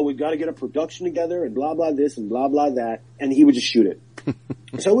like, "Oh, we got to get a production together and blah, blah this and blah, blah that." And he would just shoot it.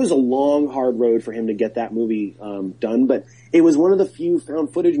 So it was a long, hard road for him to get that movie done. But it was one of the few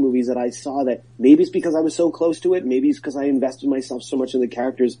found footage movies that I saw that maybe it's because I was so close to it. Maybe it's because I invested myself so much in the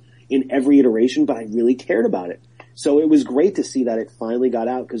characters in every iteration, but I really cared about it. So it was great to see that it finally got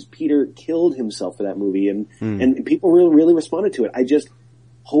out because Peter killed himself for that movie. And people really, really responded to it.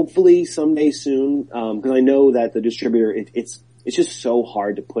 Hopefully someday soon, because I know that the distributor, it's just so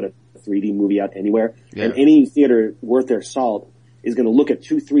hard to put a 3D movie out anywhere. Yeah. And any theater worth their salt is going to look at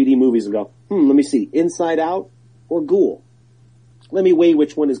two 3D movies and go, let me see, Inside Out or Ghoul? Let me weigh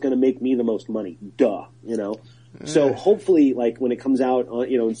which one is going to make me the most money. Duh, you know? So hopefully, like, when it comes out,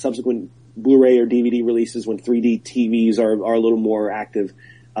 you know, in subsequent Blu-ray or DVD releases, when 3D TVs are a little more active,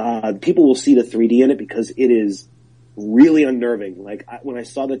 people will see the 3D in it because it is really unnerving. Like, when I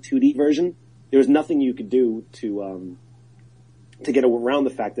saw the 2D version, there was nothing you could do to get around the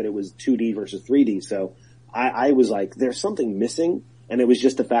fact that it was 2D versus 3D. So I was like, there's something missing, and it was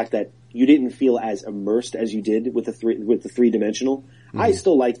just the fact that you didn't feel as immersed as you did with the three-dimensional. I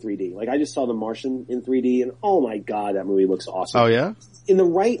still like 3D. Like, I just saw The Martian in 3D, and oh my god, that movie looks awesome. Oh yeah? In the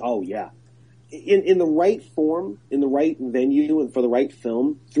right form, in the right venue, and for the right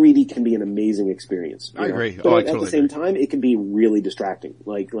film, 3D can be an amazing experience. I agree. But at the same time, it can be really distracting.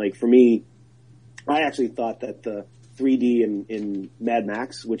 Like for me, I actually thought that the 3D in Mad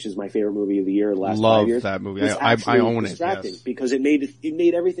Max, which is my favorite movie of the year, the last 5 years. Love that movie. Was I own it. Distracting Yes. because it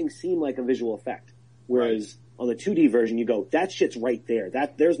made everything seem like a visual effect. Whereas on the 2D version, you go, that shit's right there.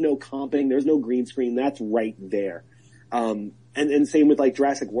 There's no comping, there's no green screen, that's right there. And same with like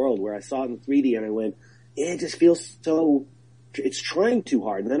Jurassic World, where I saw it in 3D and I went, it just feels so, it's trying too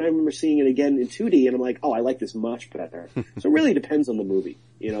hard. And then I remember seeing it again in 2D and I'm like, oh, I like this much better. So it really depends on the movie,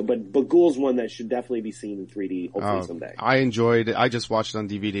 you know, but Ghoul's one that should definitely be seen in 3D, hopefully someday. I enjoyed it. I just watched it on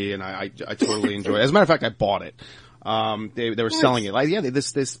DVD and I totally enjoyed it. As a matter of fact, I bought it. They were selling it. Like, yeah,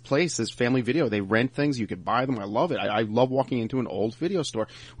 this place, this Family Video, they rent things. You could buy them. I love it. I love walking into an old video store.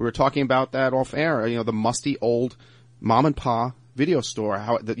 We were talking about that off air, you know, the musty old mom and pa video store,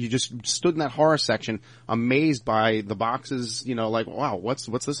 how that you just stood in that horror section amazed by the boxes, you know, like, wow, what's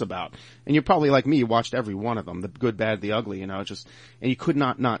this about? And you're probably like me, you watched every one of them, the good, bad, the ugly, you know, just, and you could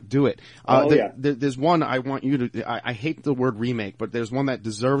not do it. There's one I want you to, I hate the word remake, but there's one that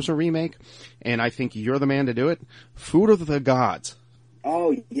deserves a remake, and I think you're the man to do it. Food of the Gods.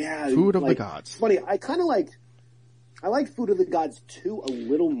 Oh yeah. Food of the Gods. Funny, I like Food of the Gods 2 a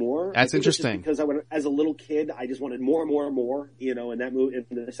little more. That's interesting. Because as a little kid, I just wanted more and more and more, you know, and that movie,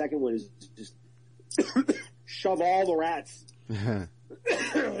 and the second one is just shove all the rats.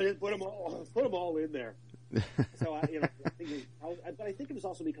 put them all in there. So I think it was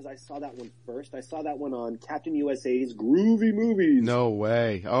also because I saw that one first. I saw that one on Captain USA's Groovy Movies. No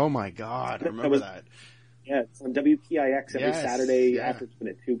way. Oh my god. I remember that. Yeah, it's on WPIX every Saturday afternoon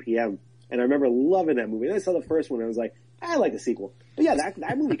at 2 p.m. And I remember loving that movie. And I saw the first one and I was like, I like the sequel. But yeah,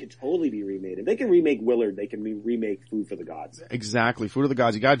 that movie could totally be remade. If they can remake Willard, they can remake Food for the Gods. Exactly. Food of the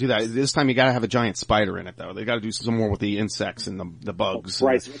Gods. You gotta do that. This time you gotta have a giant spider in it though. They gotta do some more with the insects and the bugs. Oh,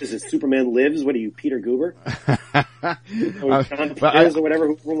 right. So what is it? Superman Lives? What are you, Peter Goober? Or John Peters or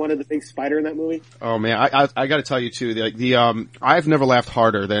whatever, who wanted the big spider in that movie? Oh man, I gotta tell you too, I've never laughed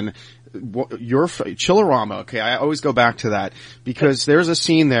harder than your Chillerama. Okay, I always go back to that because there's a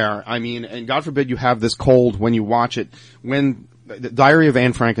scene there. I mean, and God forbid you have this cold when you watch it. When the Diary of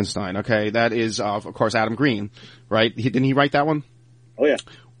Anne Frankenstein. Okay, that is of course Adam Green, right? Didn't he write that one? Oh yeah.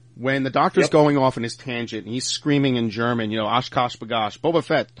 When the doctor's going off in his tangent and he's screaming in German, you know, Oshkosh Bagosh, Boba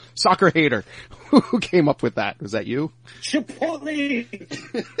Fett, soccer hater. Who came up with that? Was that you? Chipotle!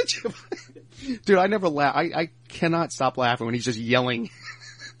 Dude, I never laugh. I cannot stop laughing when he's just yelling.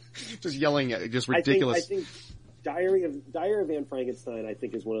 Just ridiculous. I think Diary of Anne Frankenstein, I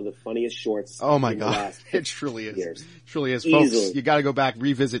think, is one of the funniest shorts. Oh my god. It truly is. Years. It truly is. Easily. Folks, you gotta go back,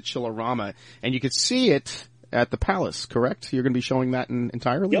 revisit Chillerama, and you could see it at the Palace, correct? You're gonna be showing that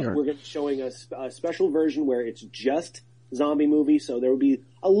entirely? Yep, we're gonna be showing a special version where it's just zombie movie, so there will be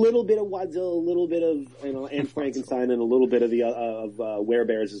a little bit of Godzilla, a little bit of, you know, Anne Frankenstein, and a little bit of the,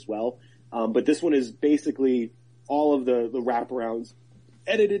 Werebears as well. But this one is basically all of the wraparounds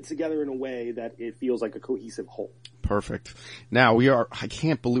edited together in a way that it feels like a cohesive whole. Perfect. Now I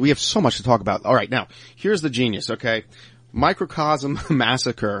can't believe, we have so much to talk about. Alright, now, here's the genius, okay? Microcosm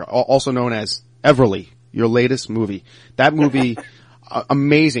Massacre, also known as Everly, your latest movie. That movie,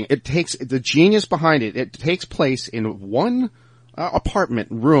 amazing. It takes, the genius behind it, it takes place in one apartment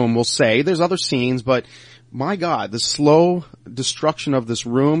room, we'll say. There's other scenes, but my God, the slow destruction of this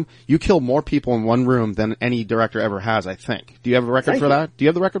room. You kill more people in one room than any director ever has, I think. Do you have a record for that? Do you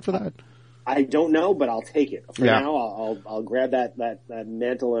have the record for that? I don't know, but I'll take it. For now, I'll grab that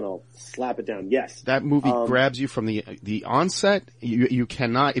mantle and I'll slap it down. Yes. That movie grabs you from the onset. You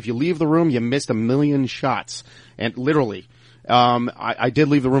cannot, if you leave the room, you missed a million shots. And literally, I did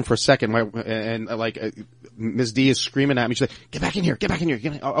leave the room for a second and Ms. D is screaming at me. She's like, get back in here, get back in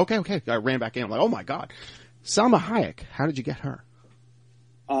here. Okay. I ran back in. I'm like, oh my God. Salma Hayek, how did you get her?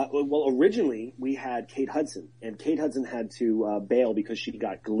 Well, originally we had Kate Hudson, and Kate Hudson had to bail because she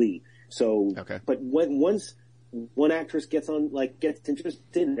got Glee. So, but once one actress gets interested,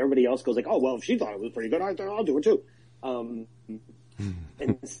 and everybody else goes like, oh, well, if she thought it was pretty good, I'll do it too. And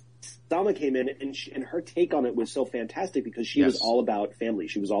Salma came in, and her take on it was so fantastic because she was all about family.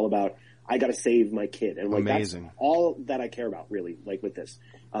 She was all about, I got to save my kid, and like amazing. That's all that I care about, really. Like with this,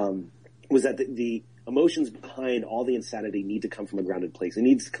 was that the emotions behind all the insanity need to come from a grounded place. It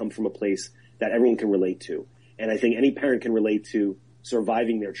needs to come from a place that everyone can relate to, and I think any parent can relate to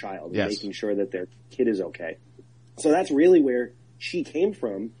surviving their child and making sure that their kid is okay. So that's really where she came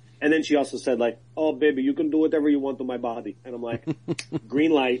from. And then she also said like, oh baby, you can do whatever you want to my body. And I'm like, green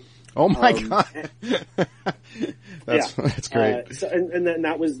light. Oh my God. That's great. So, and then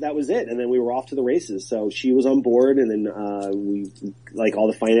that was it. And then we were off to the races. So she was on board, and then, we, like, all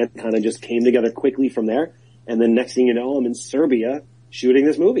the finance kind of just came together quickly from there. And then next thing you know, I'm in Serbia shooting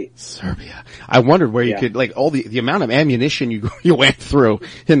this movie. Serbia. I wondered where you could, like, all the amount of ammunition you went through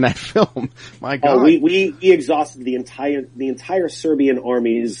in that film. My God. Oh, we exhausted the entire Serbian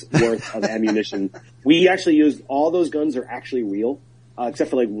army's worth of ammunition. We actually used, all those guns are actually real,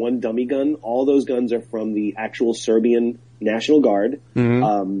 except for like one dummy gun. All those guns are from the actual Serbian National Guard.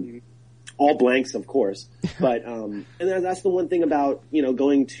 Mm-hmm. All blanks, of course. But, and that's the one thing about,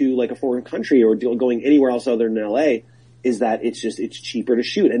 going to like a foreign country or going anywhere else other than LA, is that it's cheaper to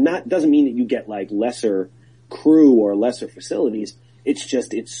shoot. And that doesn't mean that you get like lesser crew or lesser facilities. It's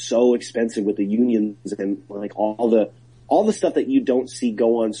just, it's so expensive with the unions and like all the stuff that you don't see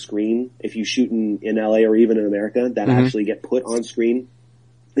go on screen if you shoot in LA or even in America that actually get put on screen.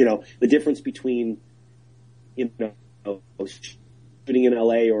 The difference between, shooting in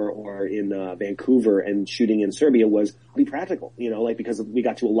LA or in Vancouver and shooting in Serbia was be practical, because we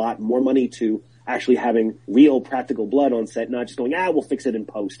got to allot more money to actually having real practical blood on set, not just going, we'll fix it in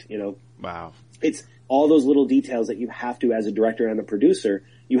post, Wow. It's all those little details that you have to, as a director and a producer,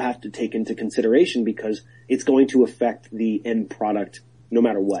 you have to take into consideration because it's going to affect the end product no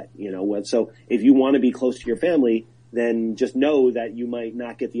matter what, So if you want to be close to your family, then just know that you might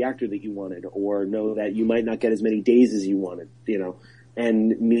not get the actor that you wanted, or know that you might not get as many days as you wanted,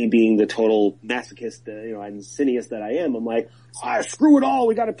 And me being the total masochist, and cineast that I am, I'm like, screw it all.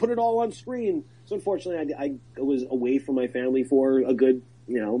 We got to put it all on screen. So unfortunately, I was away from my family for a good,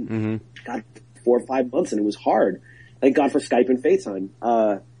 God, 4 or 5 months, and it was hard. Thank God for Skype and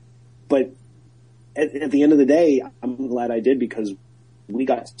FaceTime. But at the end of the day, I'm glad I did, because we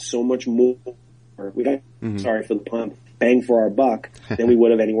got so much more. We got, sorry for the pun, bang for our buck than we would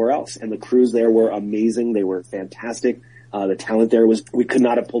have anywhere else. And the crews there were amazing. They were fantastic. The talent there we could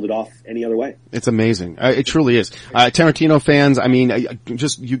not have pulled it off any other way. It's amazing. It truly is. Tarantino fans, I mean,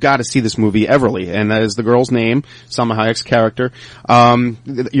 you gotta see this movie, Everly, and that is the girl's name, Salma Hayek's character.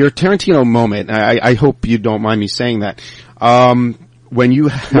 Your Tarantino moment, I hope you don't mind me saying that. When you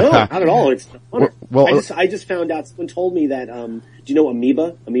No, not at all. It's well, I just found out, someone told me that, do you know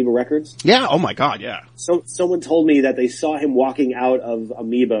Amoeba Records? Yeah, oh my God, yeah. So someone told me that they saw him walking out of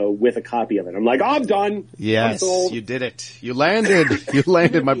Amoeba with a copy of it. I'm like, I'm done. Yes, you did it. You landed. You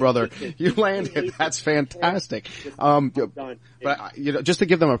landed, my brother. You landed. That's fantastic. But just to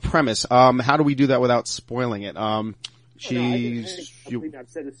give them a premise, how do we do that without spoiling it? I've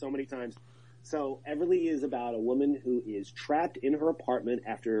said this so many times. So Everly is about a woman who is trapped in her apartment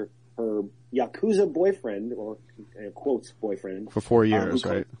after her Yakuza boyfriend, or quotes boyfriend, for 4 years,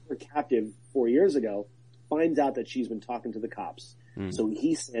 right? Her captive 4 years ago, finds out that she's been talking to the cops. So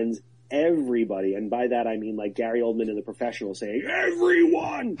he sends everybody, and by that I mean like Gary Oldman in The Professional saying,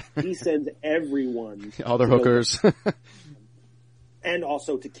 everyone! He sends everyone. All the hookers. And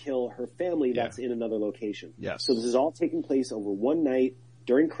also to kill her family that's in another location. Yes. So this is all taking place over one night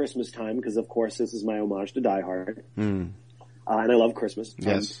during Christmas time, because of course this is my homage to Die Hard. And I love Christmas.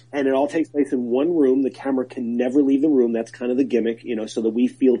 Yes. And it all takes place in one room. The camera can never leave the room. That's kind of the gimmick, so that we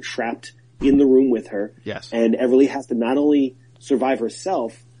feel trapped in the room with her. Yes. And Everly has to not only survive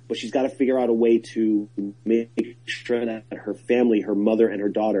herself, but she's got to figure out a way to make sure that her family, her mother and her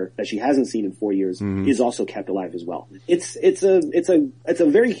daughter, that she hasn't seen in 4 years, is also kept alive as well. It's a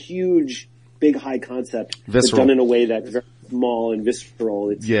very huge, big, high concept. Visceral. But done in a way that's very small and visceral.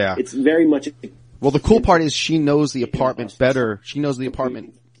 It's very much. Well, the cool part is she knows the apartment better. She knows the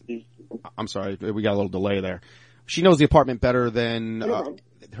apartment. I'm sorry, we got a little delay there. She knows the apartment better than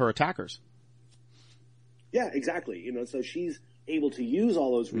her attackers. Yeah, exactly. So she's able to use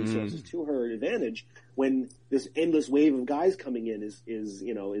all those resources to her advantage when this endless wave of guys coming in is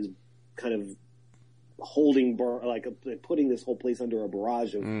kind of holding, putting this whole place under a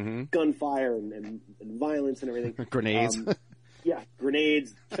barrage of gunfire and violence and everything. Grenades. Yeah,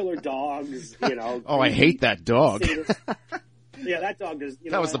 grenades, killer dogs, Oh, I hate that dog. Yeah, that dog does.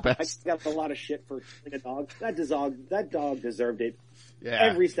 That was the best. I got a lot of shit for killing a dog. That dog deserved it. Yeah.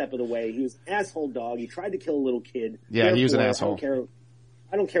 Every step of the way. He was an asshole dog. He tried to kill a little kid. Yeah, he was an asshole.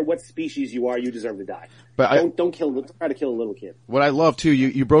 I don't care what species you are, you deserve to die. But don't try to kill a little kid. What I love too,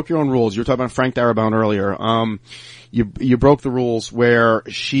 you broke your own rules. You were talking about Frank Darabont earlier. You broke the rules where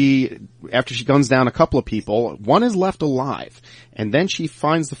after she guns down a couple of people, one is left alive, and then she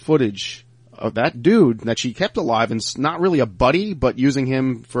finds the footage of that dude that she kept alive, and it's not really a buddy, but using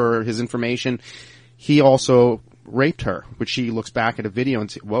him for his information. He also raped her, which she looks back at a video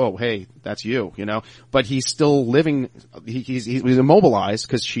and says, whoa, hey, that's you, but he's still living, he's immobilized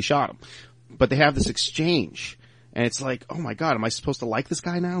because she shot him. But they have this exchange, and it's like, oh my god, am I supposed to like this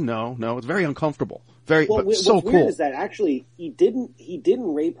guy now? No, it's very uncomfortable. But so what's cool. Weird is that actually he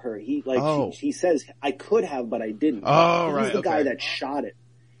didn't rape her. He says, I could have, but I didn't. Oh, right. He's the guy that shot it.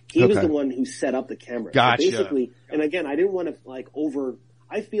 He was the one who set up the camera. Gotcha. So basically, and again, I didn't want to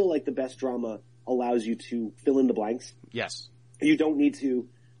I feel like the best drama allows you to fill in the blanks. Yes. You don't need to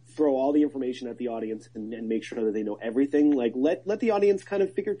throw all the information at the audience and make sure that they know everything. Like, let the audience kind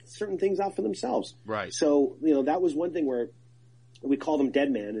of figure certain things out for themselves. Right. So, that was one thing where we called him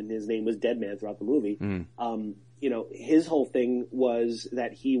Dead Man, and his name was Dead Man throughout the movie. His whole thing was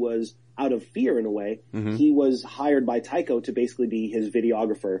that he was out of fear in a way. Mm-hmm. He was hired by Tycho to basically be his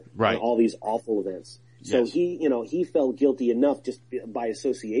videographer in all these awful events. So yes. he felt guilty enough just by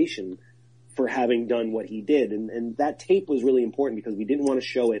association for having done what he did. And that tape was really important because we didn't want to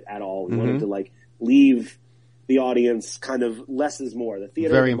show it at all. We wanted to leave the audience kind of less is more. The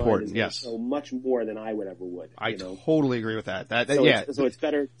theater very important, yes. So much more than I would. I totally agree with that. So it's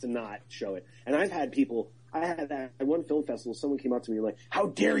better to not show it. And I've had people, I had that at one film festival, someone came up to me like, how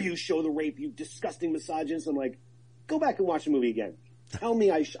dare you show the rape, you disgusting misogynist. I'm like, go back and watch the movie again. Tell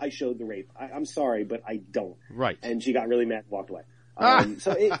me I showed the rape. I'm sorry, but I don't. Right. And she got really mad and walked away.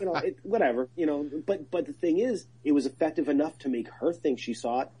 So whatever, but the thing is, it was effective enough to make her think she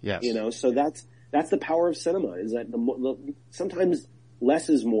saw it. Yes. So that's the power of cinema, is that sometimes less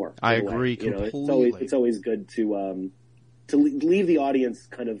is more. I agree completely. It's always good to leave the audience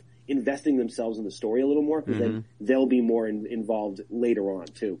kind of investing themselves in the story a little more, because then they'll be more involved later on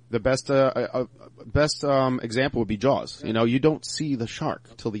too. The best example would be Jaws. You don't see the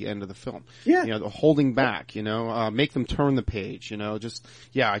shark till the end of the film. Yeah. The holding back. Make them turn the page.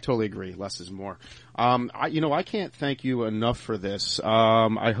 I totally agree. Less is more. I can't thank you enough for this.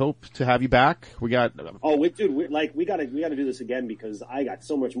 I hope to have you back. We got. We gotta do this again, because I got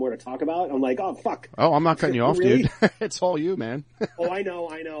so much more to talk about. I'm like, oh fuck. Oh, I'm not cutting you off, really? dude. It's all you, man. Oh, I know.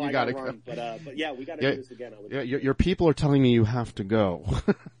 You gotta go. But yeah, we gotta do this again. Your people are telling me you have to go.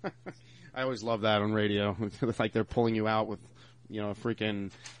 I always love that on radio. Like they're pulling you out with, a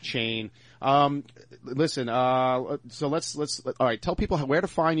freaking chain. Listen, so let's, all right, tell people where to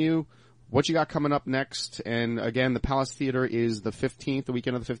find you, what you got coming up next. And again, the Palace Theater is the 15th, the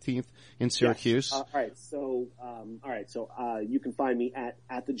weekend of the 15th in Syracuse. Yes. All right. So you can find me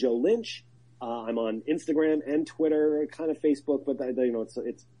at the Joe Lynch. I'm on Instagram and Twitter, kind of Facebook, but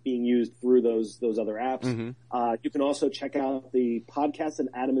it's being used through those other apps. Mm-hmm. You can also check out the podcast that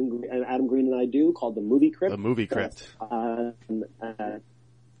Adam Green and I do, called The Movie Crypt. The Movie Crypt.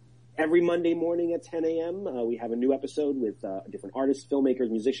 Every Monday morning at 10 a.m., we have a new episode with different artists,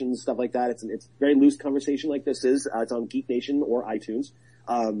 filmmakers, musicians, stuff like that. It's very loose conversation like this is. It's on Geek Nation or iTunes.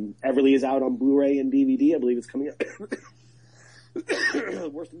 Everly is out on Blu-ray and DVD. I believe it's coming up.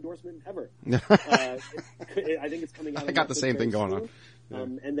 Worst endorsement ever. I think it's coming out. I got the same thing going on. Yeah.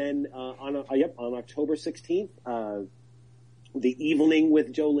 And then on October 16th, The Evening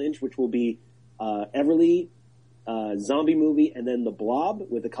with Joe Lynch, which will be Everly, zombie movie, and then The Blob,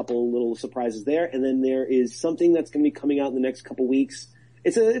 with a couple little surprises there. And then there is something that's going to be coming out in the next couple weeks.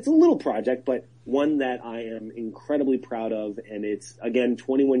 It's a little project, but one that I am incredibly proud of, and it's, again,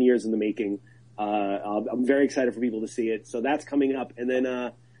 21 years in the making. I'm very excited for people to see it. So that's coming up. And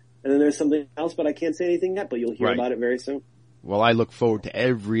then there's something else, but I can't say anything yet, but you'll hear about it very soon. Well, I look forward to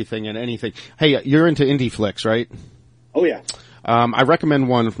everything and anything. Hey, you're into indie flicks, right? Oh yeah. I recommend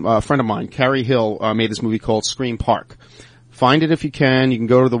one. A friend of mine, Carrie Hill, made this movie called Scream Park. Find it if you can. You can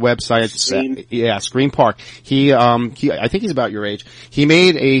go to the website. Scream Park. I think he's about your age. He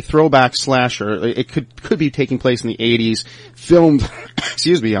made a throwback slasher. It could be taking place in the 80s. Filmed,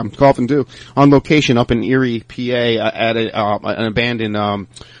 excuse me, I'm coughing too, on location up in Erie, PA, at an abandoned,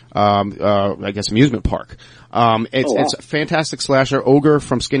 I guess amusement park. It's a fantastic slasher. Ogre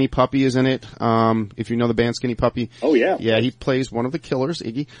from Skinny Puppy is in it. If you know the band Skinny Puppy. Oh yeah. Yeah, he plays one of the killers,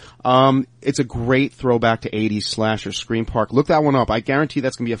 Iggy. It's a great throwback to 80s slasher, Scream Park. Look that one up. I guarantee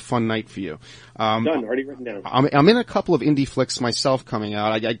that's gonna be a fun night for you. Done, already written down. I'm in a couple of indie flicks myself coming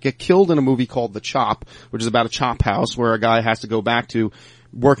out. I get killed in a movie called The Chop, which is about a chop house where a guy has to go back to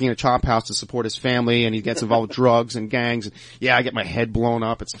working in a chop house to support his family, and he gets involved with drugs and gangs. Yeah, I get my head blown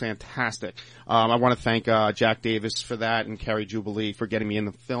up. It's fantastic. I want to thank Jack Davis for that and Carrie Jubilee for getting me in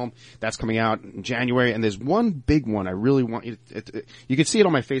the film. That's coming out in January. And there's one big one I really want you to, you can see it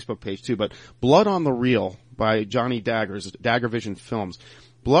on my Facebook page too, but Blood on the Reel by Johnny Daggers, Dagger Vision Films.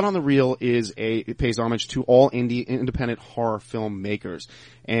 Blood on the Reel it pays homage to all independent horror film makers.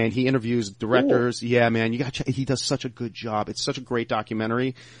 And he interviews directors. Ooh. Yeah, man, he does such a good job. It's such a great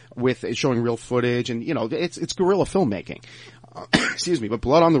documentary with showing real footage and, it's guerrilla filmmaking. Excuse me, but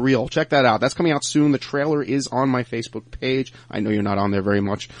Blood on the Reel, check that out. That's coming out soon. The trailer is on my Facebook page. I know you're not on there very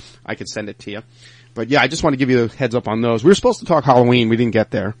much. I could send it to you. But yeah, I just want to give you a heads up on those. We were supposed to talk Halloween. We didn't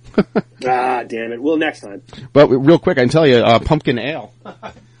get there. Ah, damn it. Well, next time. But real quick, I can tell you, pumpkin ale.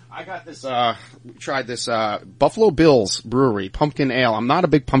 I got this, tried this, Buffalo Bills Brewery pumpkin ale. I'm not a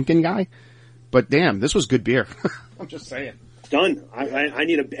big pumpkin guy, but damn, this was good beer. I'm just saying. Done. I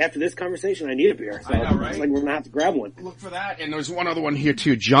need after this conversation, I need a beer. So I know, right? It's like we're gonna have to grab one. Look for that. And there's one other one here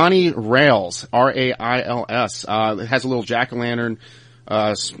too. Johnny Rails. R-A-I-L-S. It has a little jack-o'-lantern,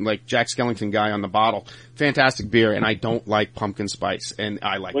 like Jack Skellington guy on the bottle. Fantastic beer, and I don't like pumpkin spice, and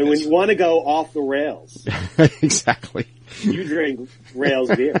I like this. When you want to go off the rails. Exactly. You drink Rails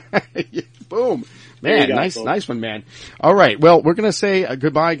beer. Boom. Man, nice one, man. All right. Well, we're going to say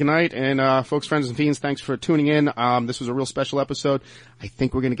goodbye, good night, and folks, friends, and fiends, thanks for tuning in. This was a real special episode. I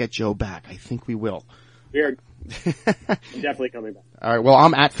think we're going to get Joe back. I think we will. I'm definitely coming back. All right. Well,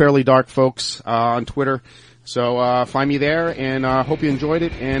 I'm at Fairly Dark, folks, on Twitter. So, find me there, and hope you enjoyed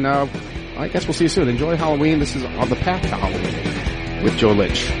it, and I guess we'll see you soon. Enjoy Halloween. This is On the Path to Halloween with Joe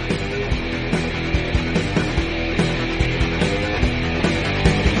Lynch.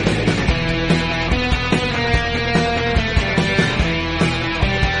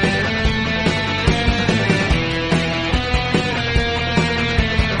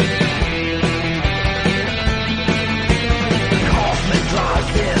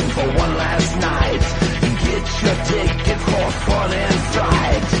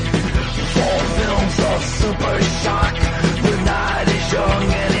 Super shock. The night is young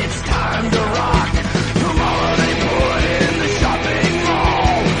and it's time to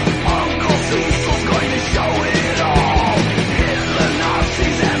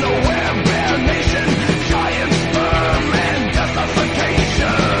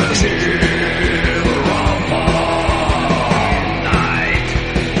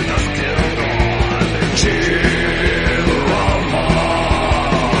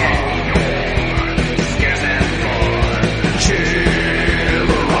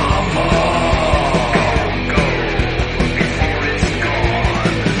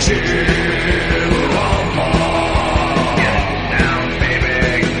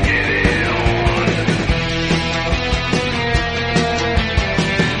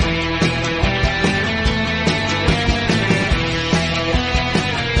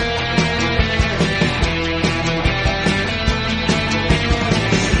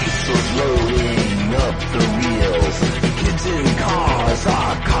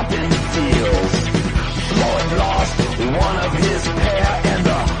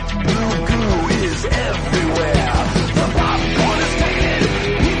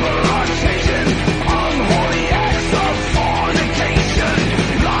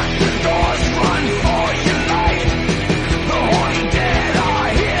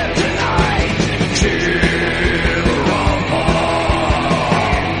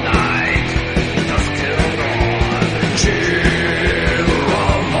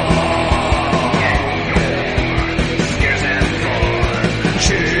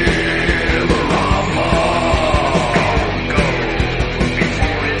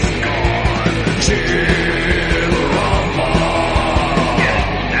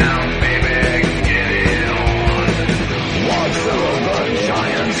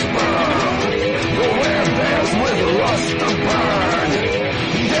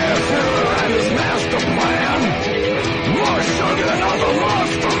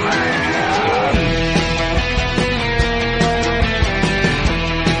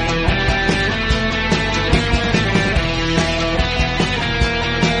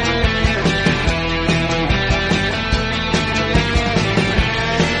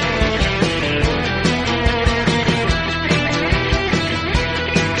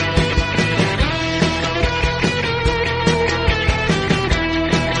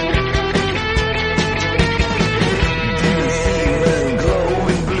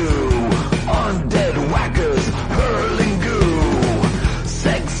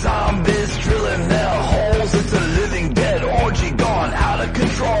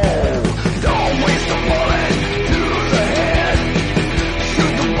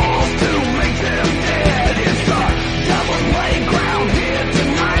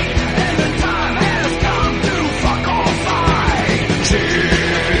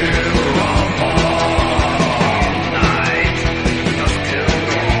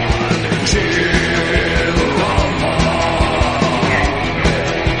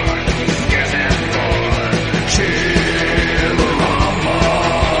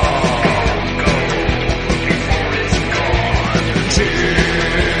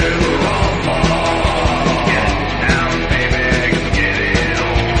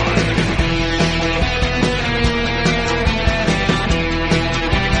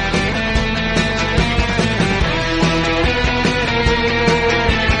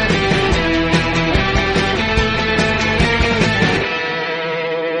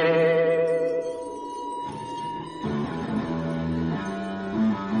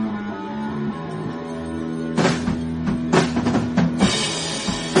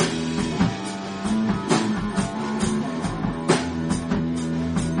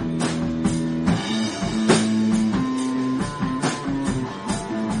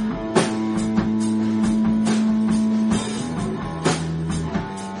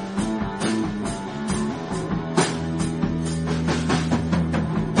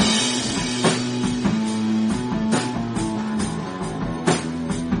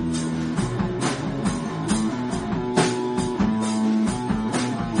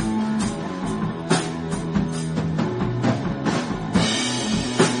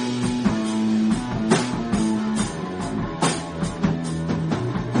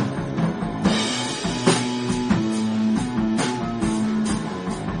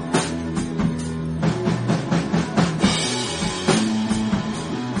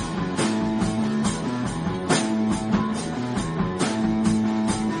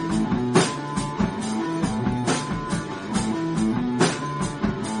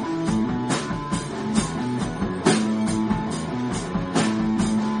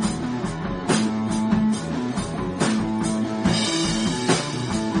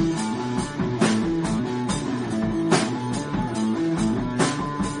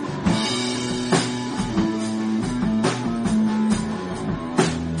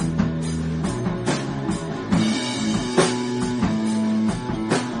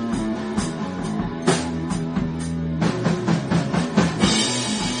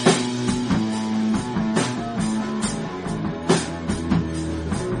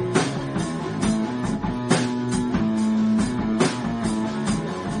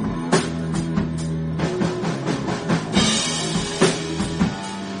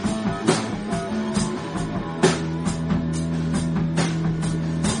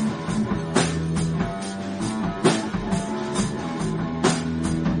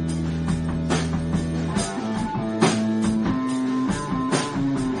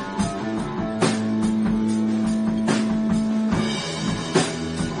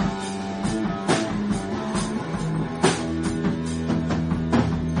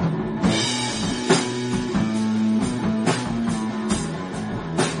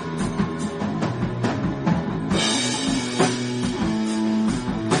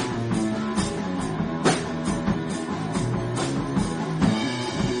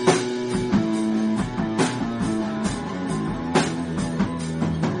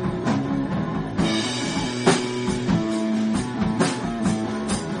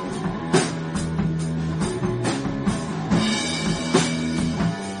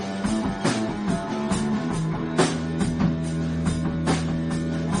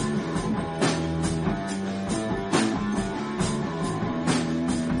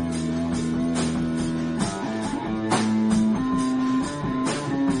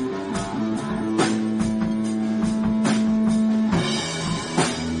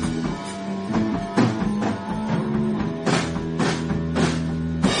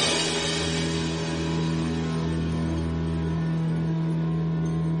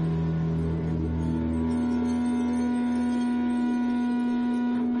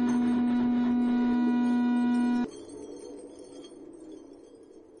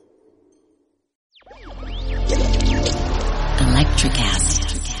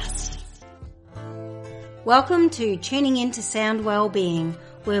Welcome to Tuning Into Sound Wellbeing,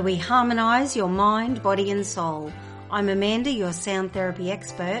 where we harmonise your mind, body and soul. I'm Amanda, your sound therapy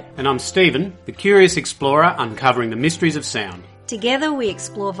expert. And I'm Stephen, the curious explorer uncovering the mysteries of sound. Together we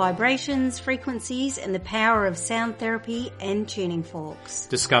explore vibrations, frequencies and the power of sound therapy and tuning forks.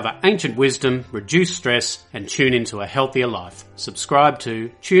 Discover ancient wisdom, reduce stress and tune into a healthier life. Subscribe to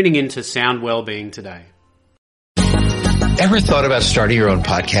Tuning Into Sound Wellbeing today. Ever thought about starting your own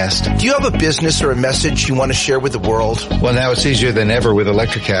podcast? Do you have a business or a message you want to share with the world? Well, now it's easier than ever with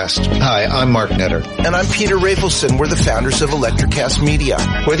Electrocast. Hi, I'm Mark Netter. And I'm Peter Rafelson. We're the founders of Electrocast Media.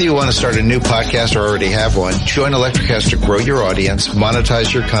 Whether you want to start a new podcast or already have one, join Electrocast to grow your audience,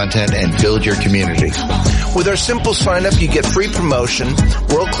 monetize your content, and build your community. With our simple sign-up, you get free promotion,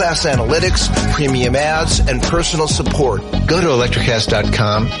 world-class analytics, premium ads, and personal support. Go to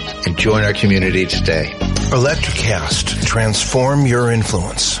electrocast.com and join our community today. Electrocast. Transform your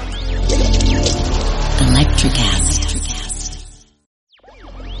influence. Electrocast.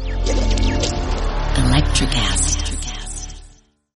 Electrocast.